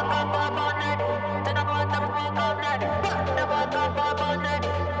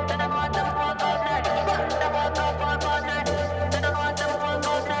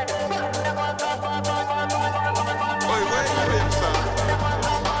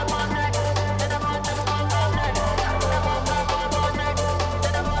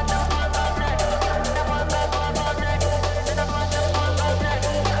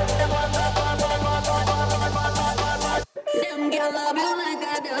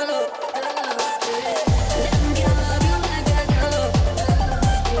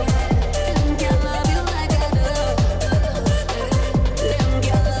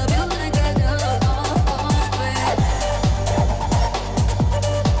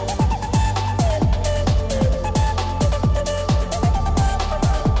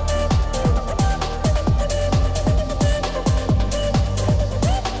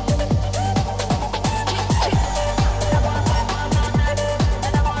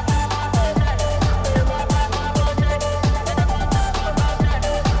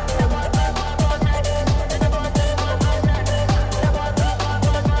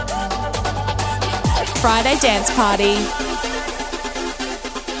 Friday Dance Party.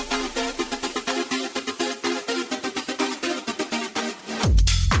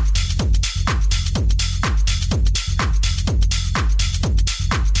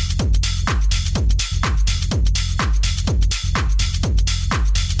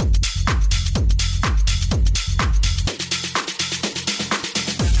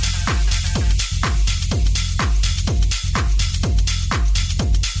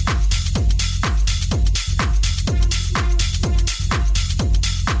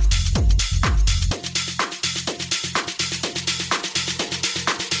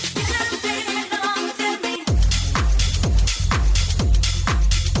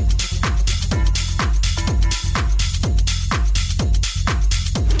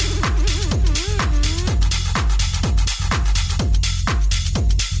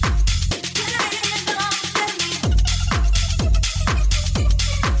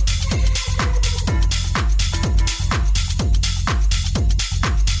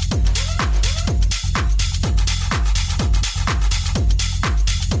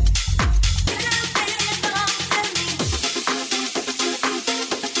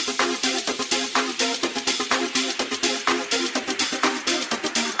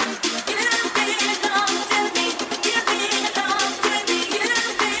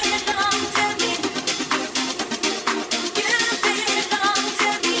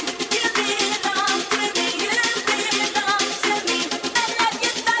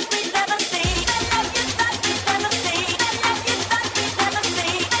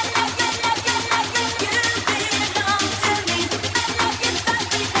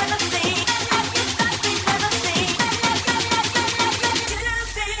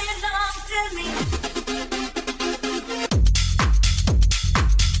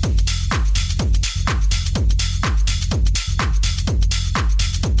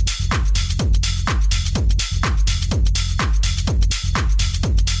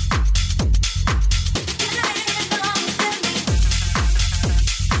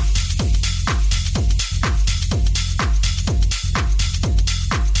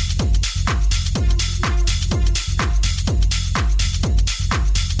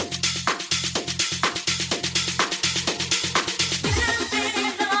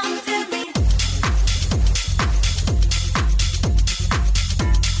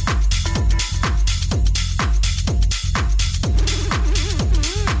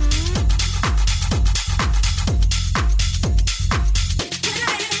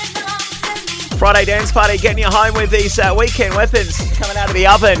 Friday Dance Party, getting you home with these weekend weapons coming out of the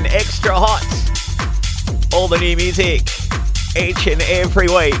oven, extra hot. All the new music each and every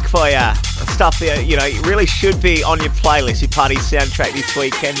week for you. Stuff that, you know, it really should be on your playlist, your party soundtrack this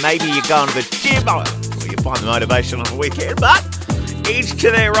weekend. Maybe you're going to the gym, or you find the motivation on the weekend, but each to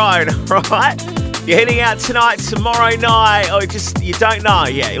their own, right? You're heading out tonight, tomorrow night, or just, you don't know.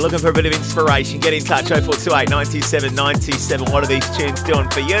 Yeah, you're looking for a bit of inspiration. Get in touch, 0428 97 97. What are these tunes doing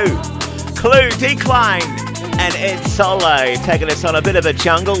for you? Clue, Decline, and Ed Solo taking us on a bit of a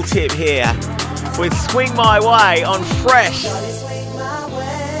jungle tip here with Swing My Way on Fresh. Shorty, swing my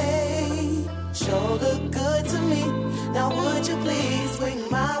way. Sure look good to me. Now would you please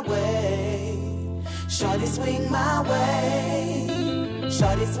swing my way? Shorty, swing my way.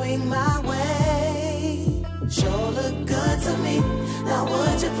 Shorty, swing my way. Sure look good to me. Now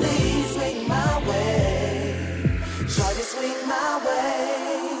would you please swing my way? Shorty, swing my way.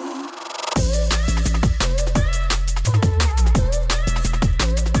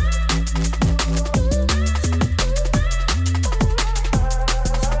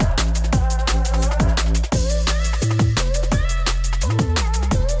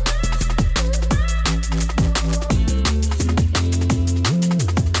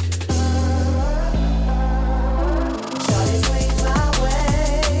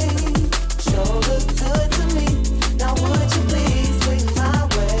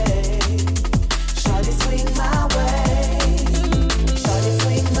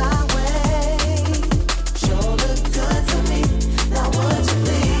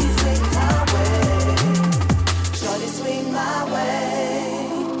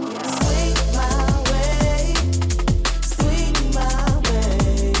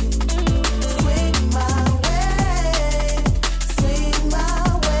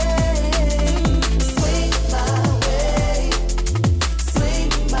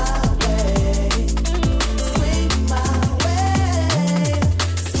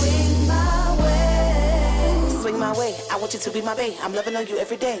 want you to be my bae. I'm loving on you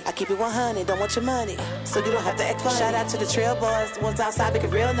every day. I keep it 100, don't want your money, so you don't have to act funny. Shout out to the trail boys, the ones outside making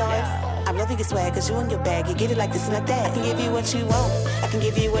real noise. I'm loving your swag, cause you in your bag. You get it like this and like that. I can give you what you want, I can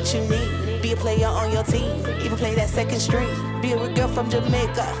give you what you need. Be a player on your team, even play that second string. Be a real girl from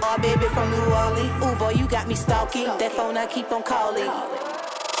Jamaica, or baby from New Orleans. Ooh boy, you got me stalking, that phone I keep on calling.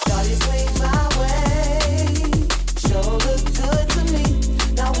 Shawty swing my way, sure look good to me.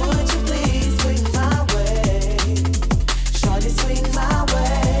 Now would you please swing my way? Shawty swing my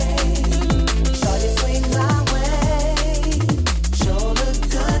way, shawty swing my way. Sure look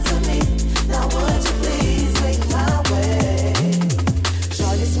good to me. Now would you please swing my way?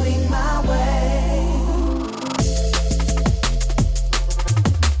 Shawty swing my way.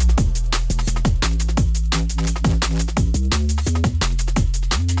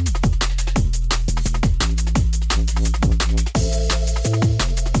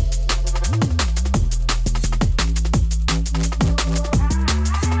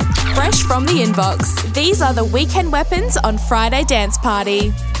 Fresh from the inbox, these are the weekend weapons on Friday Dance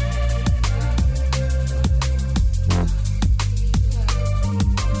Party.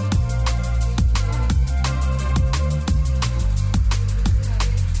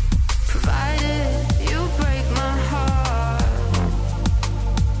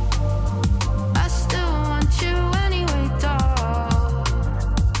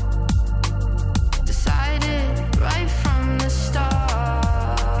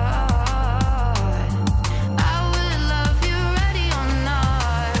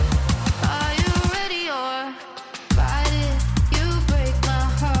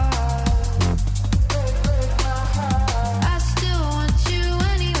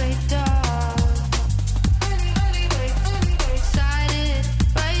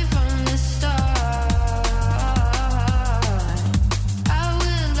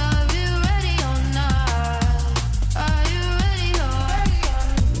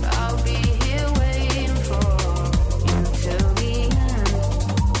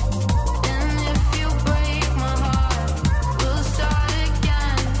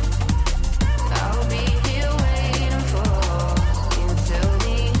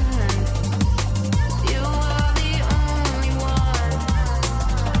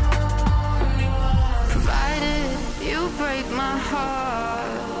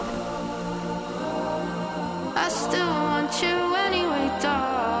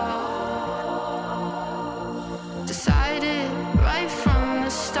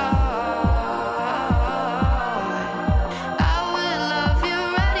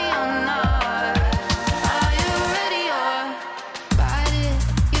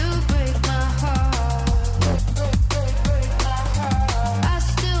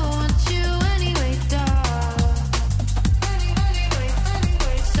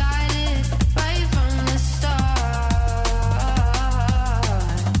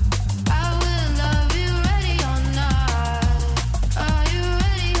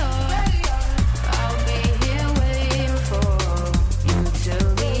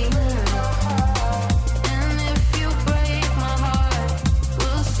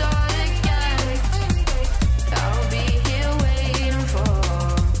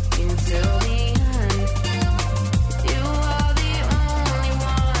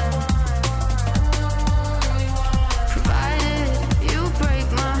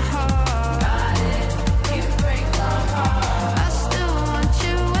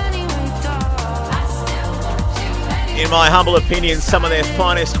 My humble opinion, some of their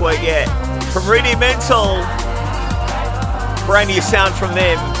finest work yet. From Rudimental, brand new sound from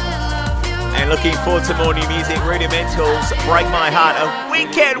them. And looking forward to more new music. Rudimental's Break My Heart, a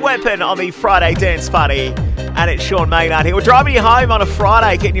weekend weapon on the Friday Dance Party. And it's Sean Maynard here. We're driving you home on a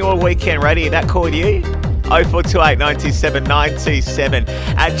Friday, getting you all weekend ready. That called you? 0428 927 927.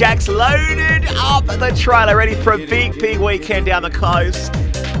 Jack's loaded up the trailer, ready for a big, big weekend down the coast.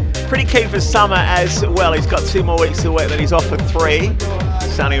 Pretty keen for summer as well. He's got 2 more weeks to work, then he's off for 3.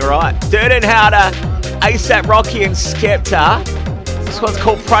 Sounding right. Dirt and Howder, ASAP Rocky and Skepta. This one's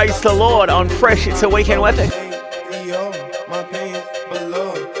called Praise the Lord on Fresh. It's a weekend weapon.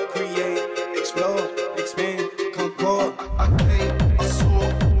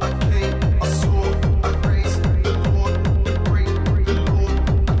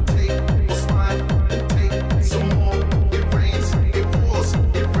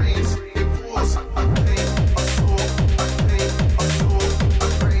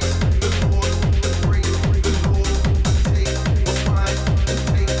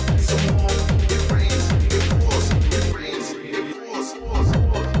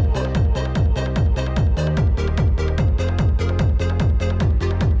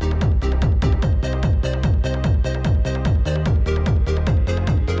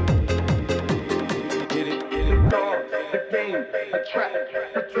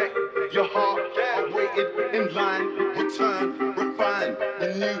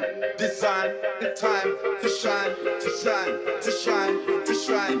 design, the time to shine, to shine, to shine, to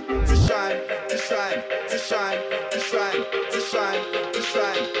shine, to shine, to shine, to shine, to shine, to shine, to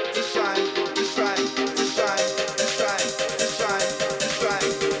shine, to shine, to shine, to shine, to shine, to shine, to shine,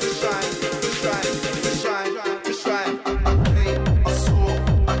 to shine, to shine, to shine, to shine. I came, I saw,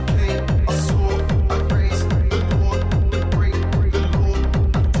 I came, I saw, I praise the Lord, the great, the Lord.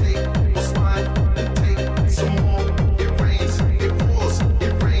 I take what's mine and take some more. It rains, it pours,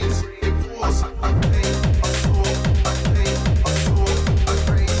 it rains, it pours. I came, I saw, I came, I saw, I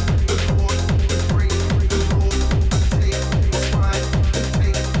praise the Lord, the great, the Lord. I take what's mine and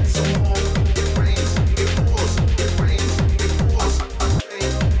take some more. It rains, it pours, it rains, it pours. I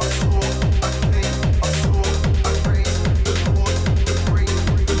came, I saw, I came, I saw, I praise the Lord, the great,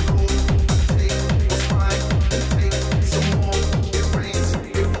 the Lord. I take what's mine and take some more. It rains,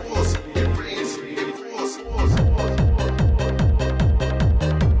 it pours, it rains, it pours.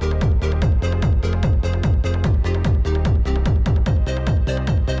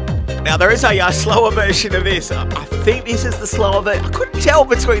 Now, there is a slower version of this. I think this is the slower version. I couldn't tell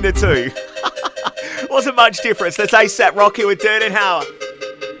between the two. Wasn't much difference. That's ASAP Rocky with Dirt and Howard.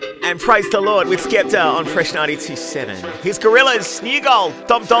 And Praise the Lord with Skepta on Fresh 92.7. Here's Gorillaz, New Gold,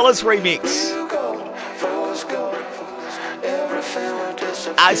 Dom Dollars remix.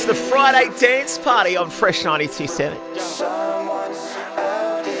 It's the Friday dance party on Fresh 92.7. Someone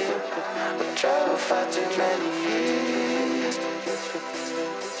out here will try to fight too many years.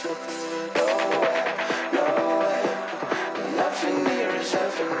 Nowhere, nothing here is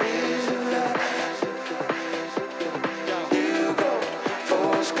ever real. You go,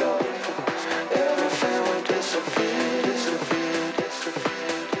 fools go, everything will disappear, disappear, disappear.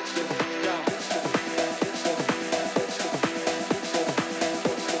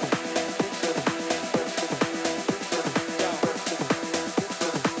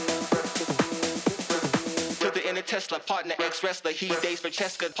 To the inner Tesla, partner ex-wrestler, he dates for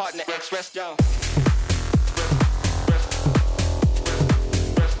Cheska, partner ex-wrestler.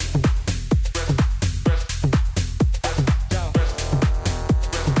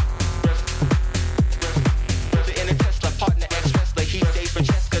 The inner Tesla, partner ex-wrestler, he dates for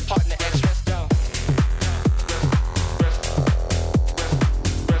Cheska, partner ex-wrestler.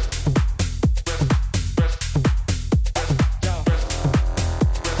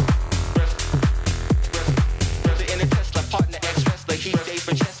 The inner Tesla, partner ex-wrestler, he dates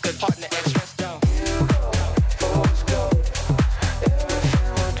for Cheska, partner ex-wrestler. You go, fools go,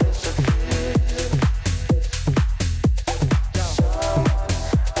 everything will disappear. Someone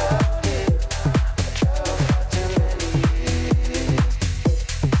out here will try to fight too many years.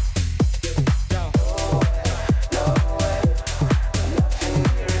 Nowhere, nothing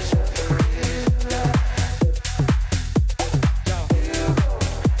here is ever real. You go,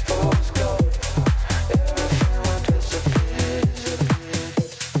 fools go, everything will disappear, disappear.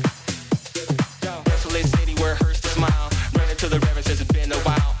 Desolate city where it hurts to smile. Ran into the reverend says it's been a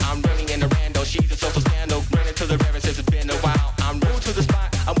while. I'm running in a rando, she's a social scandal. Ran into the reverend says it's been a while. I'm rude to the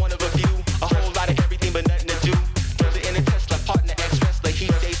spot, I'm one of a few. A whole lot of everything but nothing to do. To the inner Tesla, partner ex-wrestler. He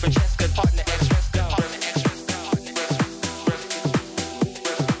dates for Cheska, partner ex-wrestler. Partner ex-wrestler, partner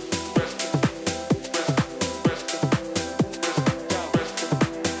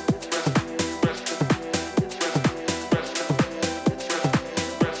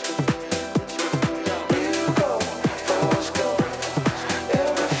You go, fools go,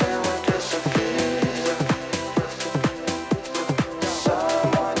 everything will disappear.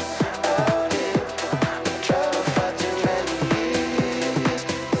 Someone out here will try to fight too many years.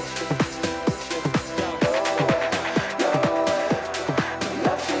 Nowhere,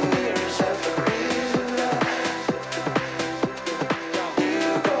 nothing here is ever real. You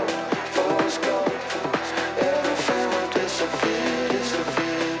go, fools go, everything will disappear,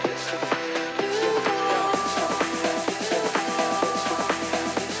 disappear, disappear.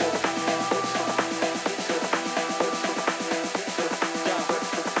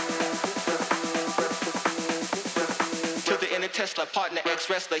 To the inner Tesla, partner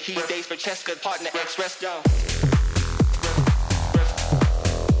ex-wrestler. He dates for Cheska, partner ex-wrestler.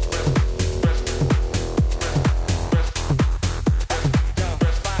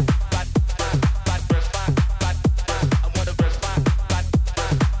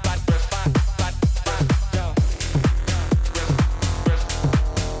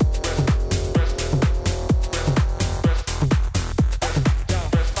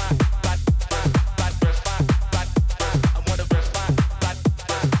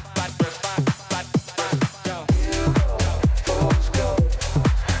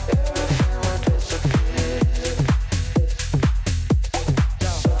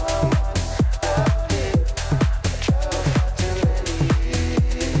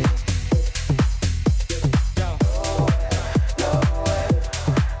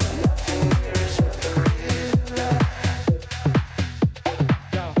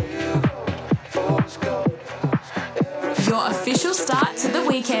 your official start to the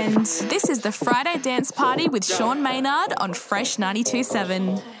weekend. This is the Friday Dance Party with Sean Maynard on Fresh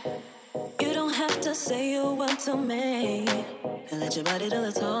 92.7. You don't have to say you want to me and let your body do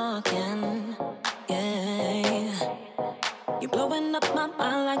the talking. Yeah. You're blowing up my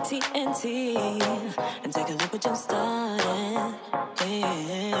mind like TNT. And take a look what you started.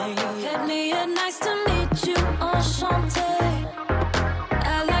 Yeah. Hit me a nice to meet you, enchanté.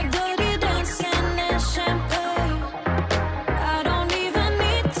 I like dirty dancing and champagne. I don't even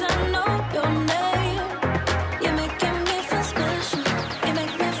need to know your name. You're making me feel special. You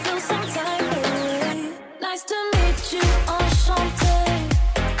make me feel some type of way. Nice to meet you, enchanté.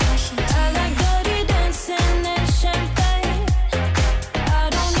 I like dirty dancing and champagne. I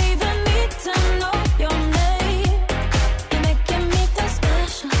don't even need to know your name. You're making me feel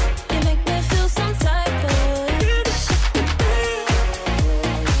special. You make me feel some type of way.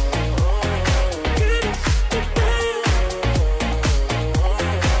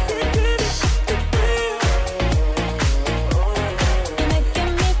 You're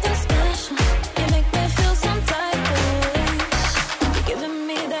making me feel special. You make me feel some type of way. You're giving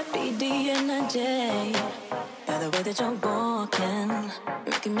me that BD energy. By the way that you're walking,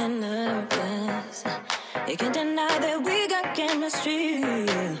 making me nervous. You can't deny that we got chemistry.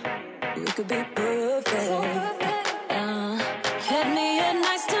 We could be perfect. Hit me a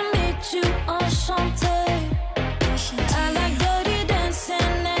nice to meet you, enchanté. I like dirty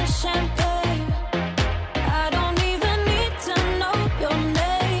dancing and champagne. I don't even need to know your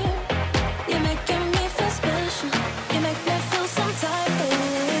name. You're making me feel special. You make me feel some type of way.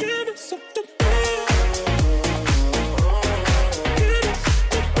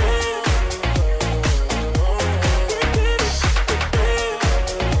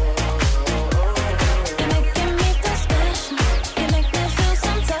 You're making me feel special. You make me feel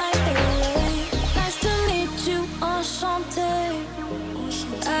some type of way. Nice to meet you, enchanté.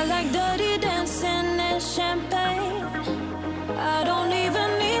 I like dirty dancing and champagne. I don't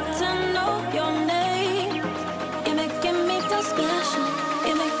even need to know your name. You're making me feel special.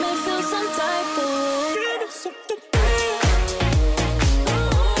 You make me feel some type of way.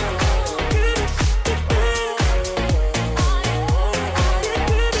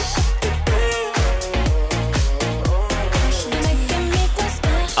 You're making me feel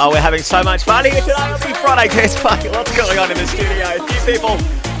special. Oh, we're having so much fun here today on the Friday Dance Party. Lots going on in the studio. A few people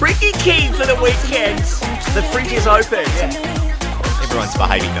pretty keen for the weekend. The fridge is open. Yeah. Everyone's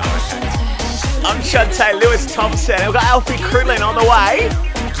behaving though. I'm Shantae Lewis Thompson. We've got Alfie Cridland on the way.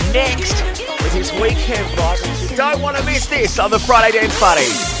 Next with his weekend vibe. You don't want to miss this on the Friday Dance Party.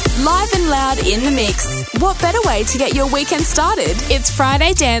 Live and loud in the mix. What better way to get your weekend started? It's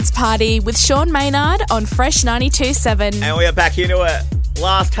Friday Dance Party with Sean Maynard on Fresh 92.7. And we are back into it.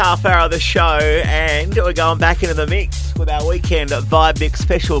 Last half hour of the show, and we're going back into the mix with our weekend vibe mix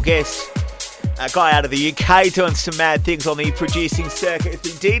special guest. A guy out of the UK doing some mad things on the producing circuit.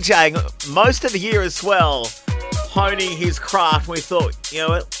 He's been DJing most of the year as well, honing his craft. We thought, you know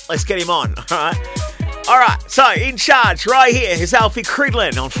what, let's get him on, all right? All right, so in charge right here is Alfie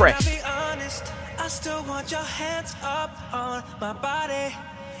Cridland on Fresh. Can I be honest? I still want your hands up on my body.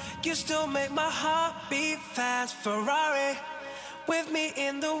 You still make my heart beat fast. Ferrari with me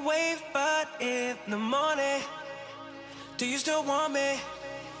in the wave, but in the morning. Do you still want me?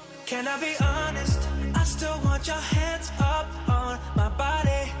 Can I be honest? I still want your hands up on my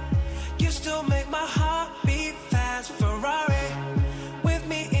body. You still make my heart beat fast. Ferrari with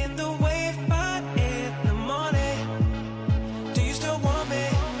me in the wave, but in the morning. Do you still want me? Do you still want me?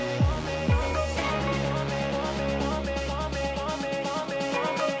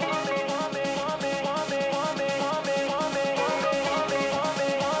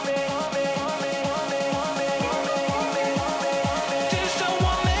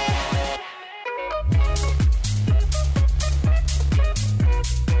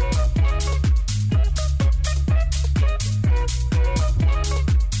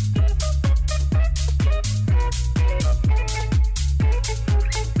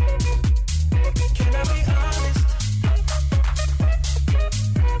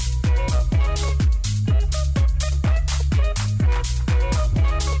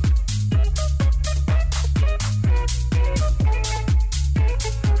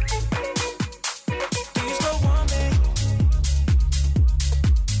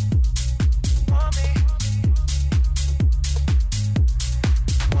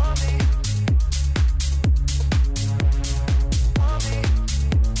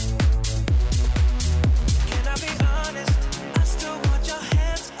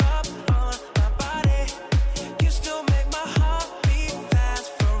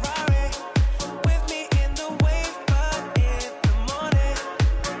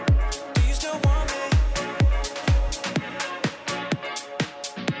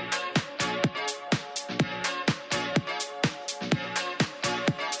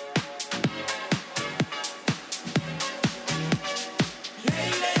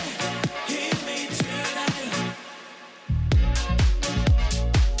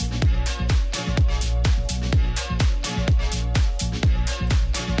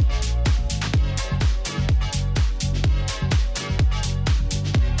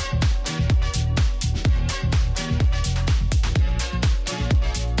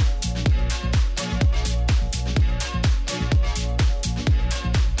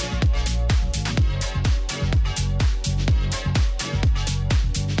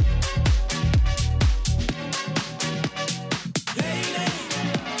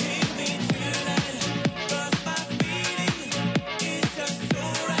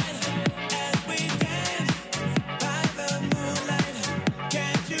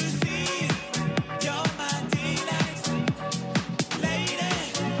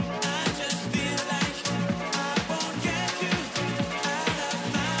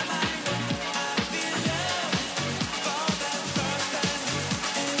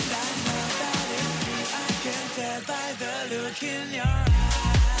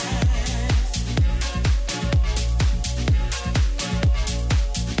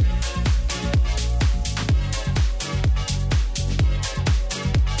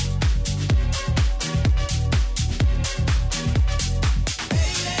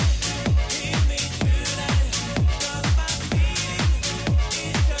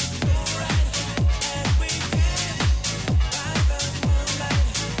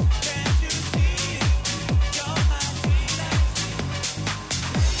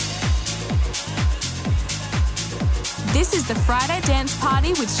 the Friday Dance Party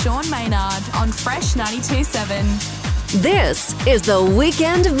with Sean Maynard on Fresh 92.7. This is the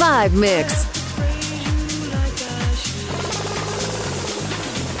Weekend Vibe Mix.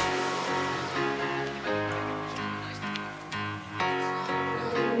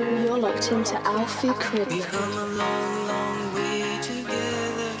 You're locked into Alfie Cridland. We've come a long, long way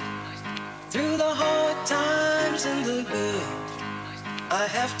together, through the hard times and the good. I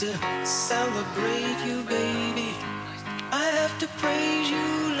have to celebrate you, baby. I have to praise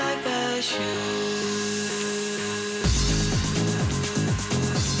you like I should.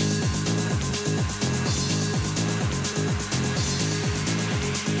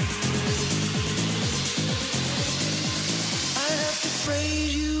 I have to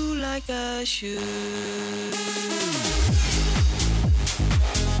praise you like I should.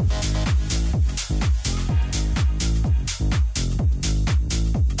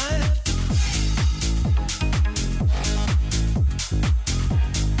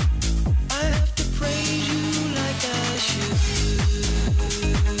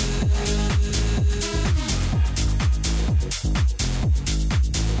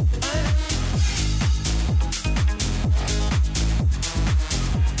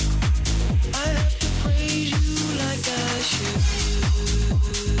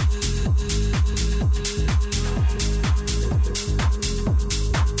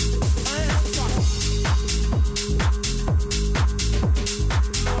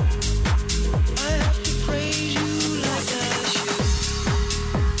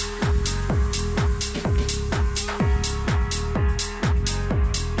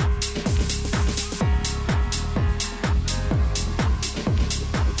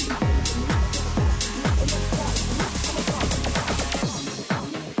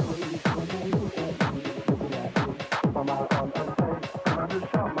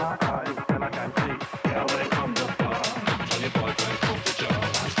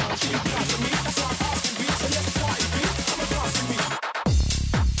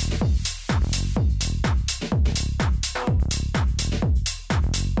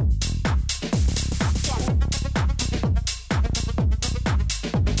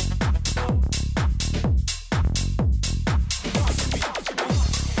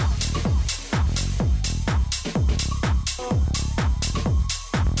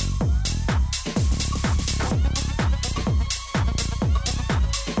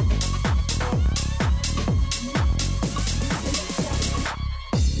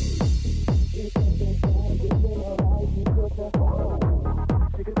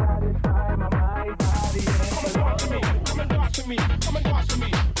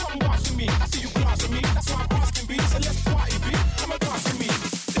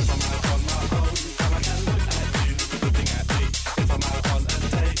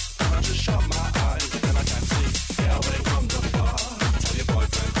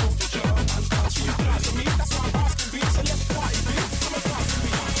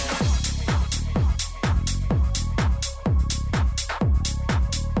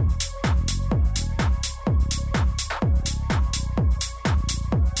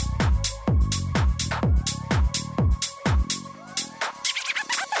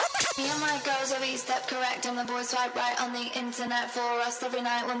 Swipe right on the internet for us every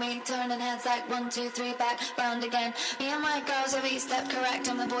night when we turning heads like 1, 2, 3 back round again. Me and my girls every step correct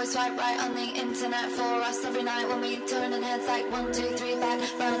and the boys swipe right on the internet for us every night when we turning heads like 1, 2, 3 back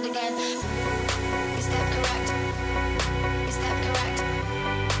round again. You step correct. You step correct.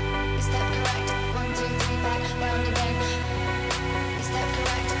 You step correct. 1, 2, 3 back round again. You step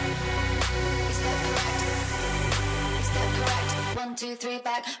correct. You step correct. You step correct. 1, 2, 3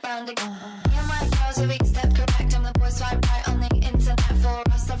 back round again. Me and my girls every step correct and the boys swipe right on the internet for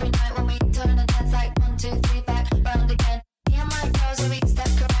us every night when we turning heads like 1, 2, 3 back round again. Me and my girls every step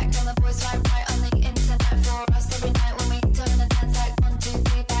correct and the boys swipe right on the internet for us every night when we turning heads like 1, 2,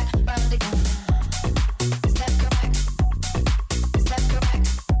 3 back round again. Step correct. Step correct.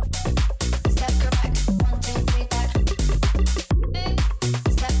 Step correct. 1, 2, 3 back.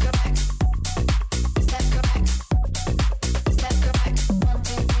 Step correct. Step correct. Step correct. 1,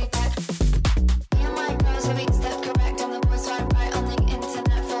 2, 3 back. Me and my girls every step correct and the boys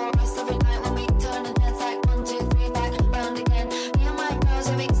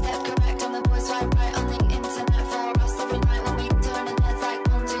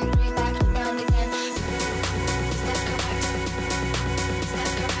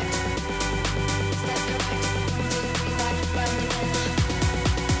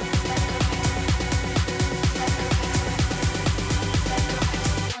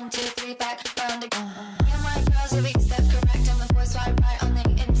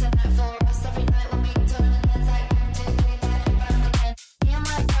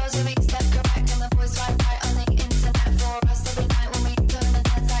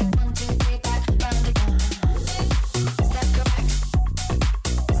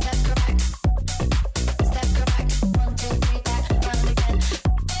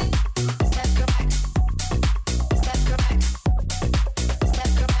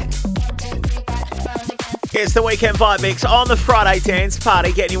It's the Weekend Vibe Mix on the Friday Dance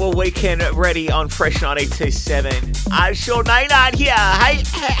Party, getting you all weekend ready on Fresh 92.7. Sean Maynard here. Hey,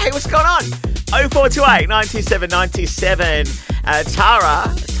 what's going on? 0428 927 97.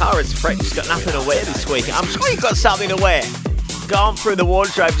 Tara's fresh. She's got nothing to wear this week. I'm sure you've got something to wear. Going through the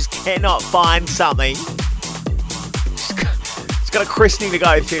wardrobe, just cannot find something. She's got a christening to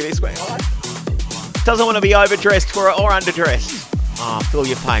go through this week. Doesn't want to be overdressed for it or underdressed. Oh, feel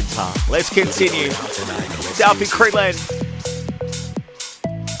your pain, Tara. Let's continue. It's Alfie Cridland.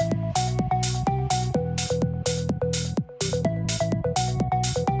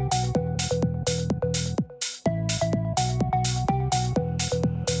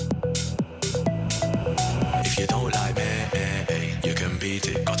 If you don't like me, you can beat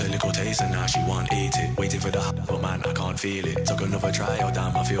it. Got a little taste and now she won't eat it. Waiting for the hot, but man, I can't feel it. Took another try, oh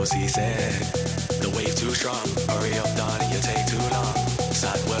damn, I feel seasick. The wave too strong, hurry up, darling, you take too long.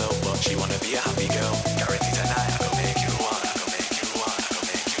 Sad world, but she wanna be a happy girl. Guarantee tonight, I can make you one, I can make you one, I can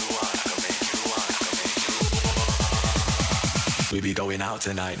make you one, I can make you one, I can make you one. We be going out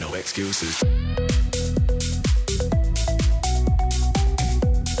tonight, no excuses.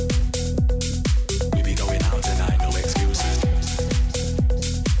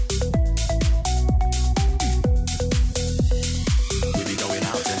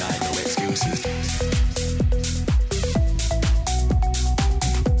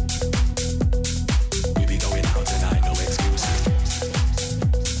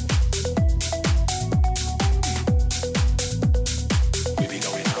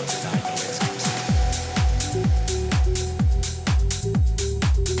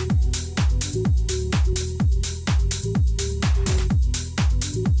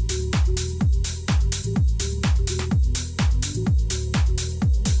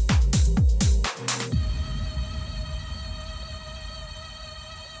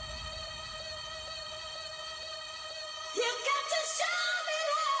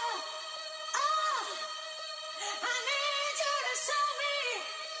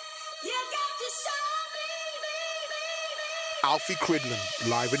 Alfie Cridland,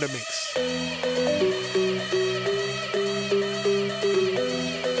 live in the mix.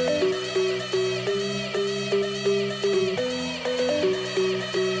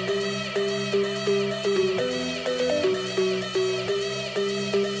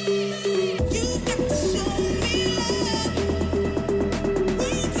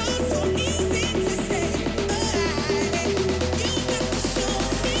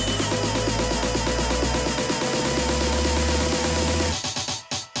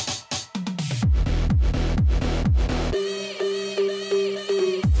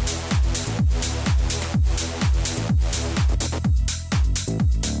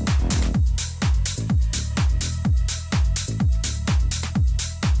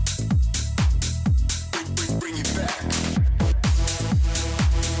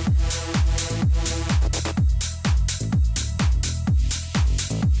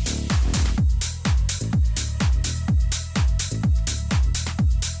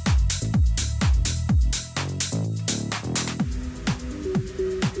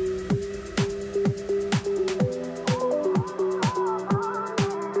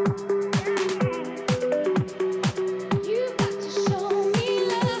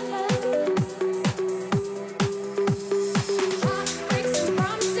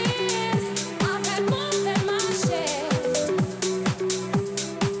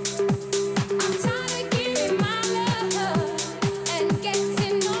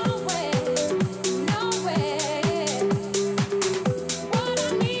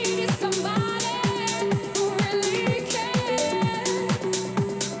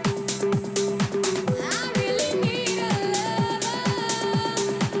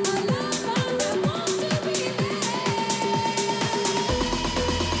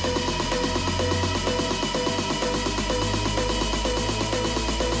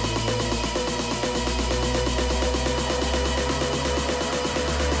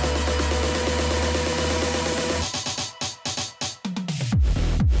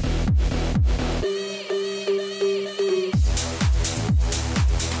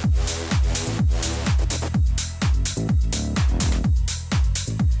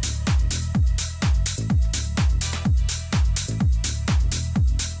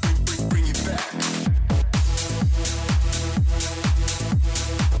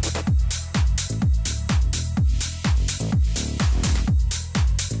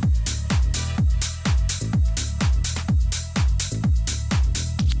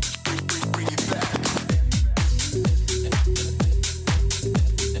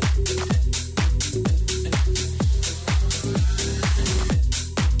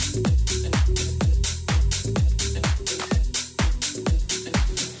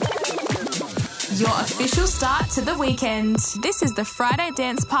 to the weekend. This is the Friday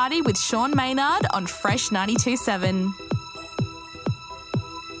Dance Party with Sean Maynard on Fresh 92.7.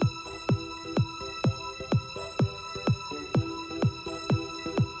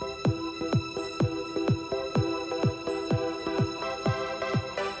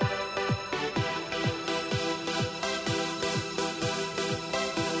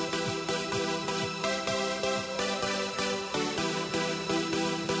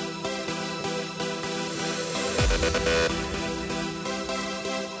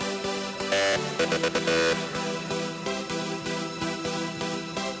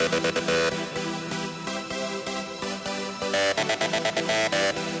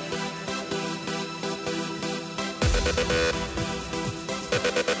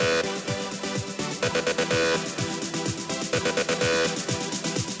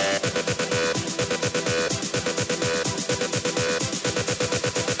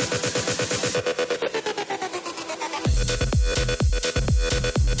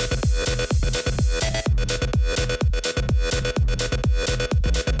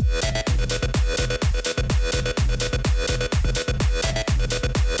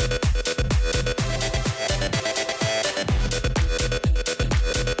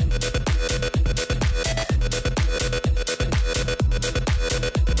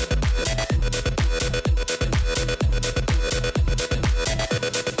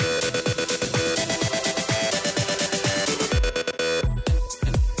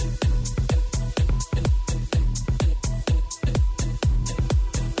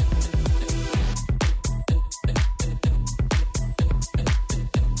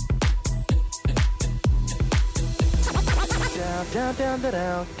 down the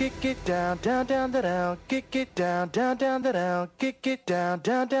down, kick it down the down, kick it down the down, kick it down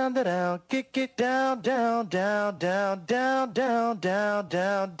the down, kick it down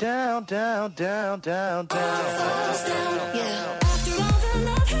Yeah. After all the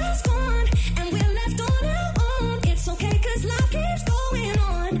love has gone and we're left on our own, it's okay 'cause life keeps going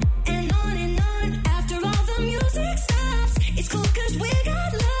on and on and on. After all the music stops, it's cool 'cause we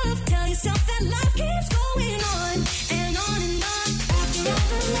got love. Tell yourself that life keeps going on and on and on. After all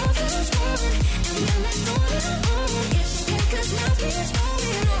the love has gone and we're left on our own, it's okay 'cause life keeps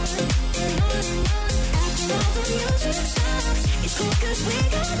going on and on and on. After all the music stops, it's cool 'cause we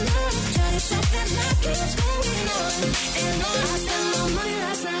got love. Tell yourself that life keeps going on and on. I spent more money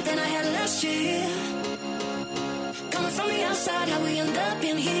last night than I had last year. Coming from the outside, how we end up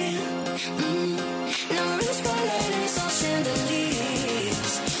in here. Now we're spotlight and it's all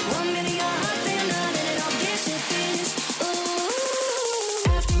chandeliers. 1 minute you're hot, then not, and it all disappears.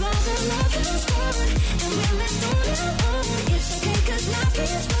 Ooh, after all the love has gone and we're left on our own, it's okay 'cause life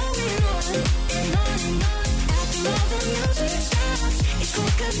keeps going on and on and on. After all the music stops, it's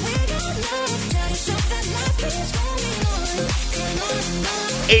cool 'cause we got love. Tell yourself that life keeps going on and on and on.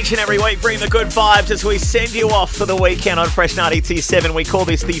 Each and every week, bring the good vibes as we send you off for the weekend on Fresh 92.7. We call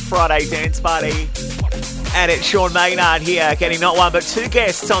this the Friday Dance Party. And it's Sean Maynard here, getting not one but two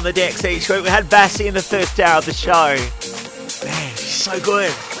guests on the decks each week. We had VASSY in the first hour of the show. Man, she's so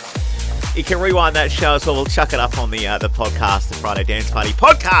good. You can rewind that show as well. We'll chuck it up on the podcast, the Friday Dance Party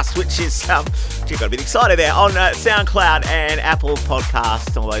podcast, which is, you got a bit excited there, on SoundCloud and Apple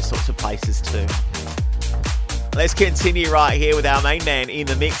Podcasts, all those sorts of places too. Let's continue right here with our main man in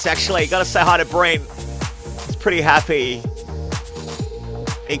the mix. Actually, got to say hi to Brent. He's pretty happy.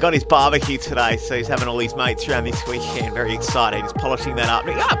 He got his barbecue today, so he's having all his mates around this weekend. Very excited. He's polishing that up.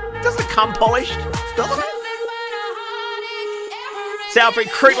 Doesn't it come polished? Doesn't it? It's Alfie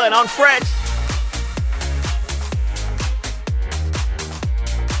Cridland on Fresh.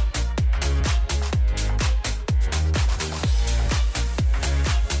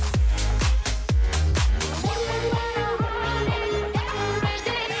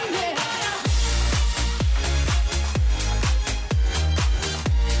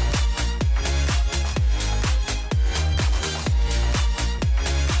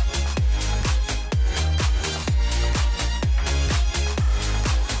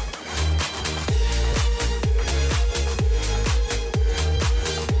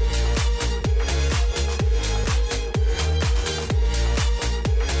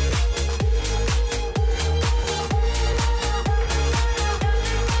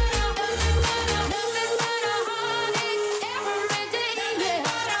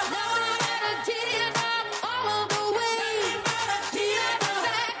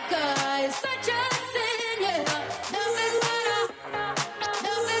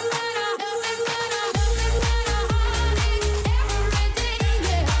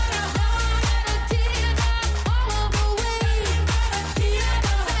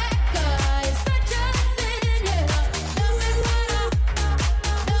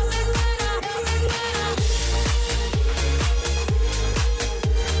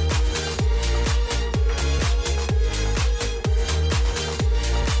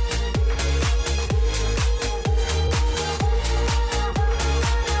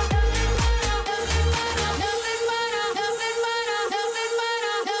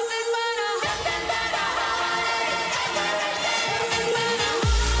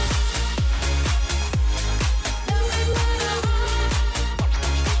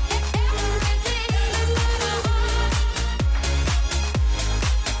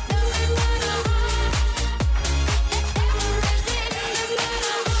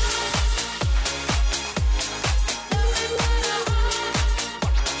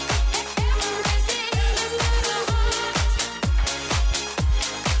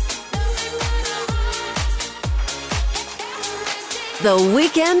 The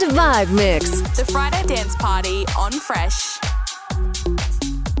Weekend Vibe Mix. The Friday Dance Party on Fresh.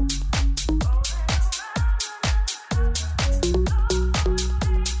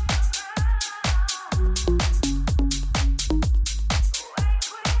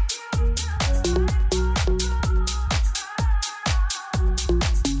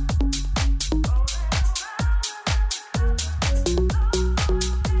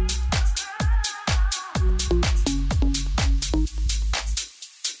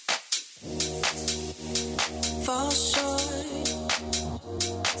 Fall short.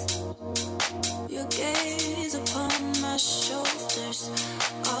 Your gaze upon my shoulders,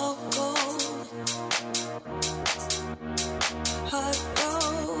 all gold.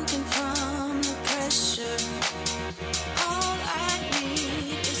 Heartbroken from the pressure. All I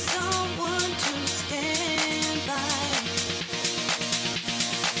need is someone to stand by.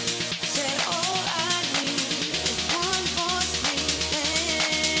 Said all I need is one more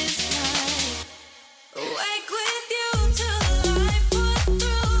sleepless night. Wake with you till the light puts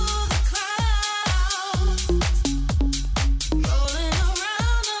through the clouds. Rolling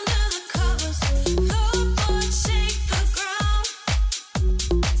around under the covers, floorboards shake the ground.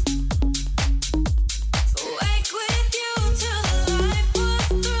 Wake with you till the light puts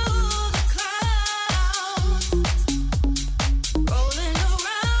through the clouds. Rolling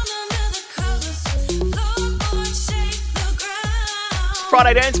around under the covers, floorboards shake the ground.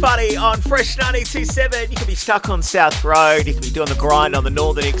 Friday Dance Party on Fresh 92.7. You could be stuck on South Road. You could be doing the grind on the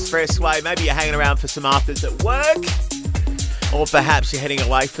Northern Expressway. Maybe you're hanging around for some afters at work. Or perhaps you're heading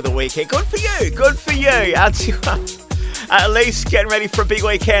away for the weekend. Good for you. Good for you. Aren't you? At least getting ready for a big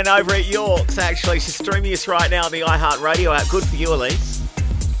weekend over at York's. Actually, she's streaming us right now on the iHeartRadio app. Good for you, Elise.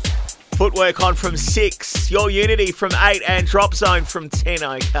 Footwork on from 6. Your Unity from 8. And Drop Zone from 10,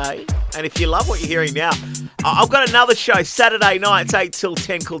 okay? And if you love what you're hearing now, I've got another show Saturday nights 8 till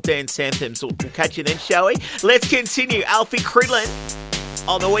 10 called Dance Anthems. We'll catch you then, shall we? Let's continue. Alfie Cridland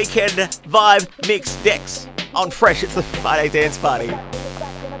on the Weekend Vibe Mix Decks on Fresh. It's the Friday Dance Party.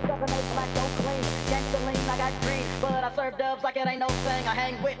 But I serve dubs like it ain't no thing. I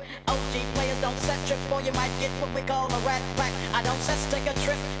hang with OG players, don't set trips, or you might get what we call a rat pack. I don't just take a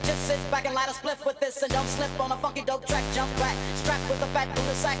trip, just sit back and light a spliff with this, and don't slip on a funky dope track. Jump back, strapped with a fat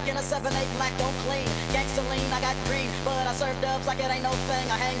booty sack in a 7-8 black, don't clean. Gangsta lean, I got green, but I serve dubs like it ain't no thing.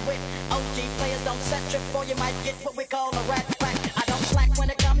 I hang with OG players, don't set trips, or you might get what we call a rat pack. I don't slack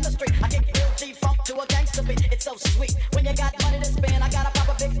when it comes to street. I kick real G-funk to a gangsta beat. It's so sweet when you got money to spend. I got a pop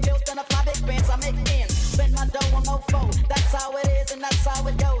a big tilt and a fly big bands. I make ends, spend my dough on mofo. That's how it is and that's how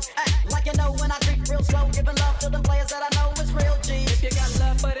it goes. Act like you know when I drink real slow, giving love to the players that I know is real G. If you got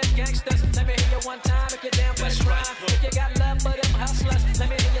love for them gangsters, let me hear you one time if you're down for the rhyme. If you got love for them hustlers, let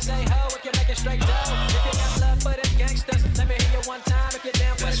me hear you say ho if you're making straight dough. If you got love for them gangsters, let me hear you one time if you're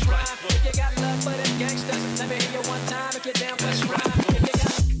down for the rhyme. If you got love for them gangsters, let me hear you one time if you're down for the rhyme. If you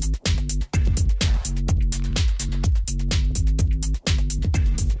got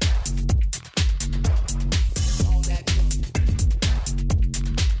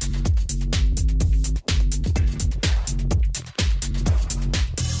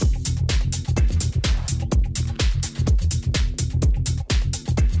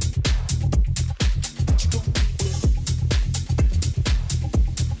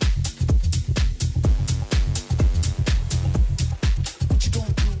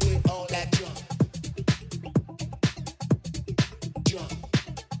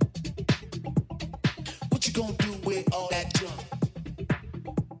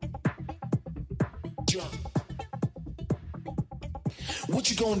What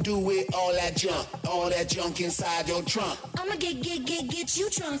you gonna do with all that junk inside your trunk? I'ma get you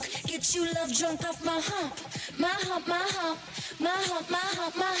drunk, get you love drunk off my hump, my hump, my hump, my hump, my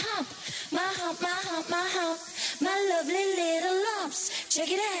hump, my hump, my hump, my hump, my hump, my lovely little lumps. Check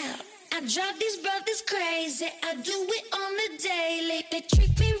it out. I drive these brothers crazy. I do it on the daily. They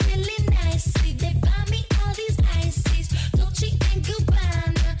treat me really nicely. They buy me all these ices, Dolce and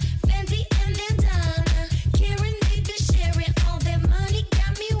Gabbana, Fendi and Bandana. Karen, they be sharing all their money,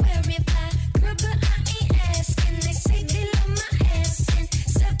 got me wearing fly. Girl, but I ain't asking. They say they love my ass and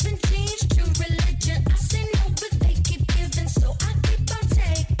 17's true religion. I say no, but they keep giving, so I keep on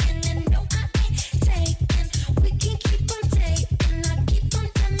taking. And no, I ain't taking. We can keep on taking. I keep on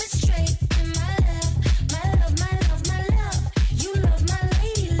demonstrating my love, my love, my love, my love. You love my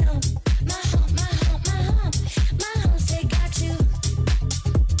lady.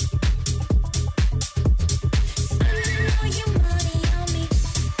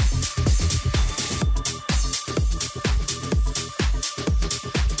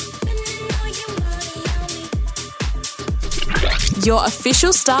 your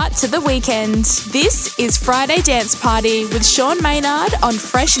official start to the weekend. This is Friday Dance Party with Sean Maynard on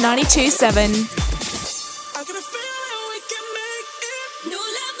Fresh 92.7.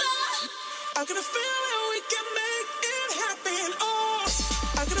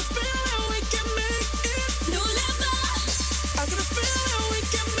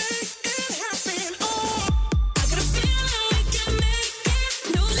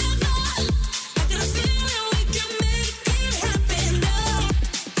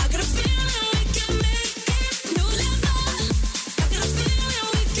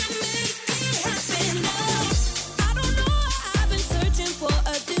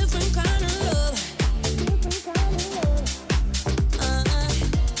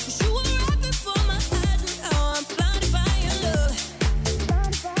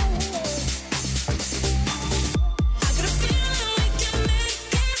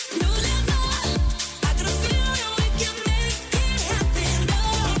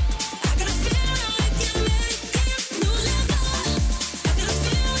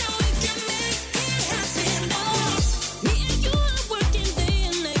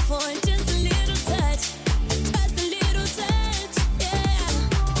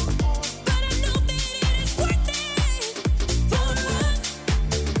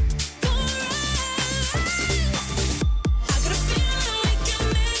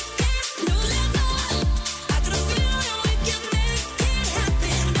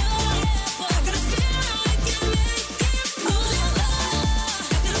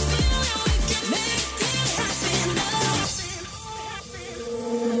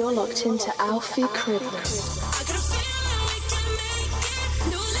 Into Alfie Cridland.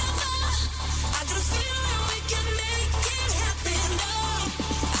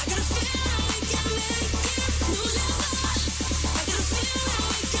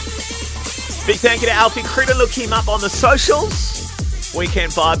 Big thank you to Alfie Cridland. Look him up on the socials.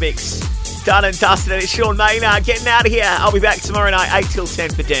 Weekend Vibe Mix. Done and dusted. It's Sean Maynard getting out of here. I'll be back tomorrow night, 8 till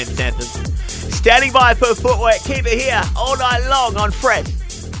 10 for Dance Anthems. Standing by for footwork. Keep it here all night long on Fred.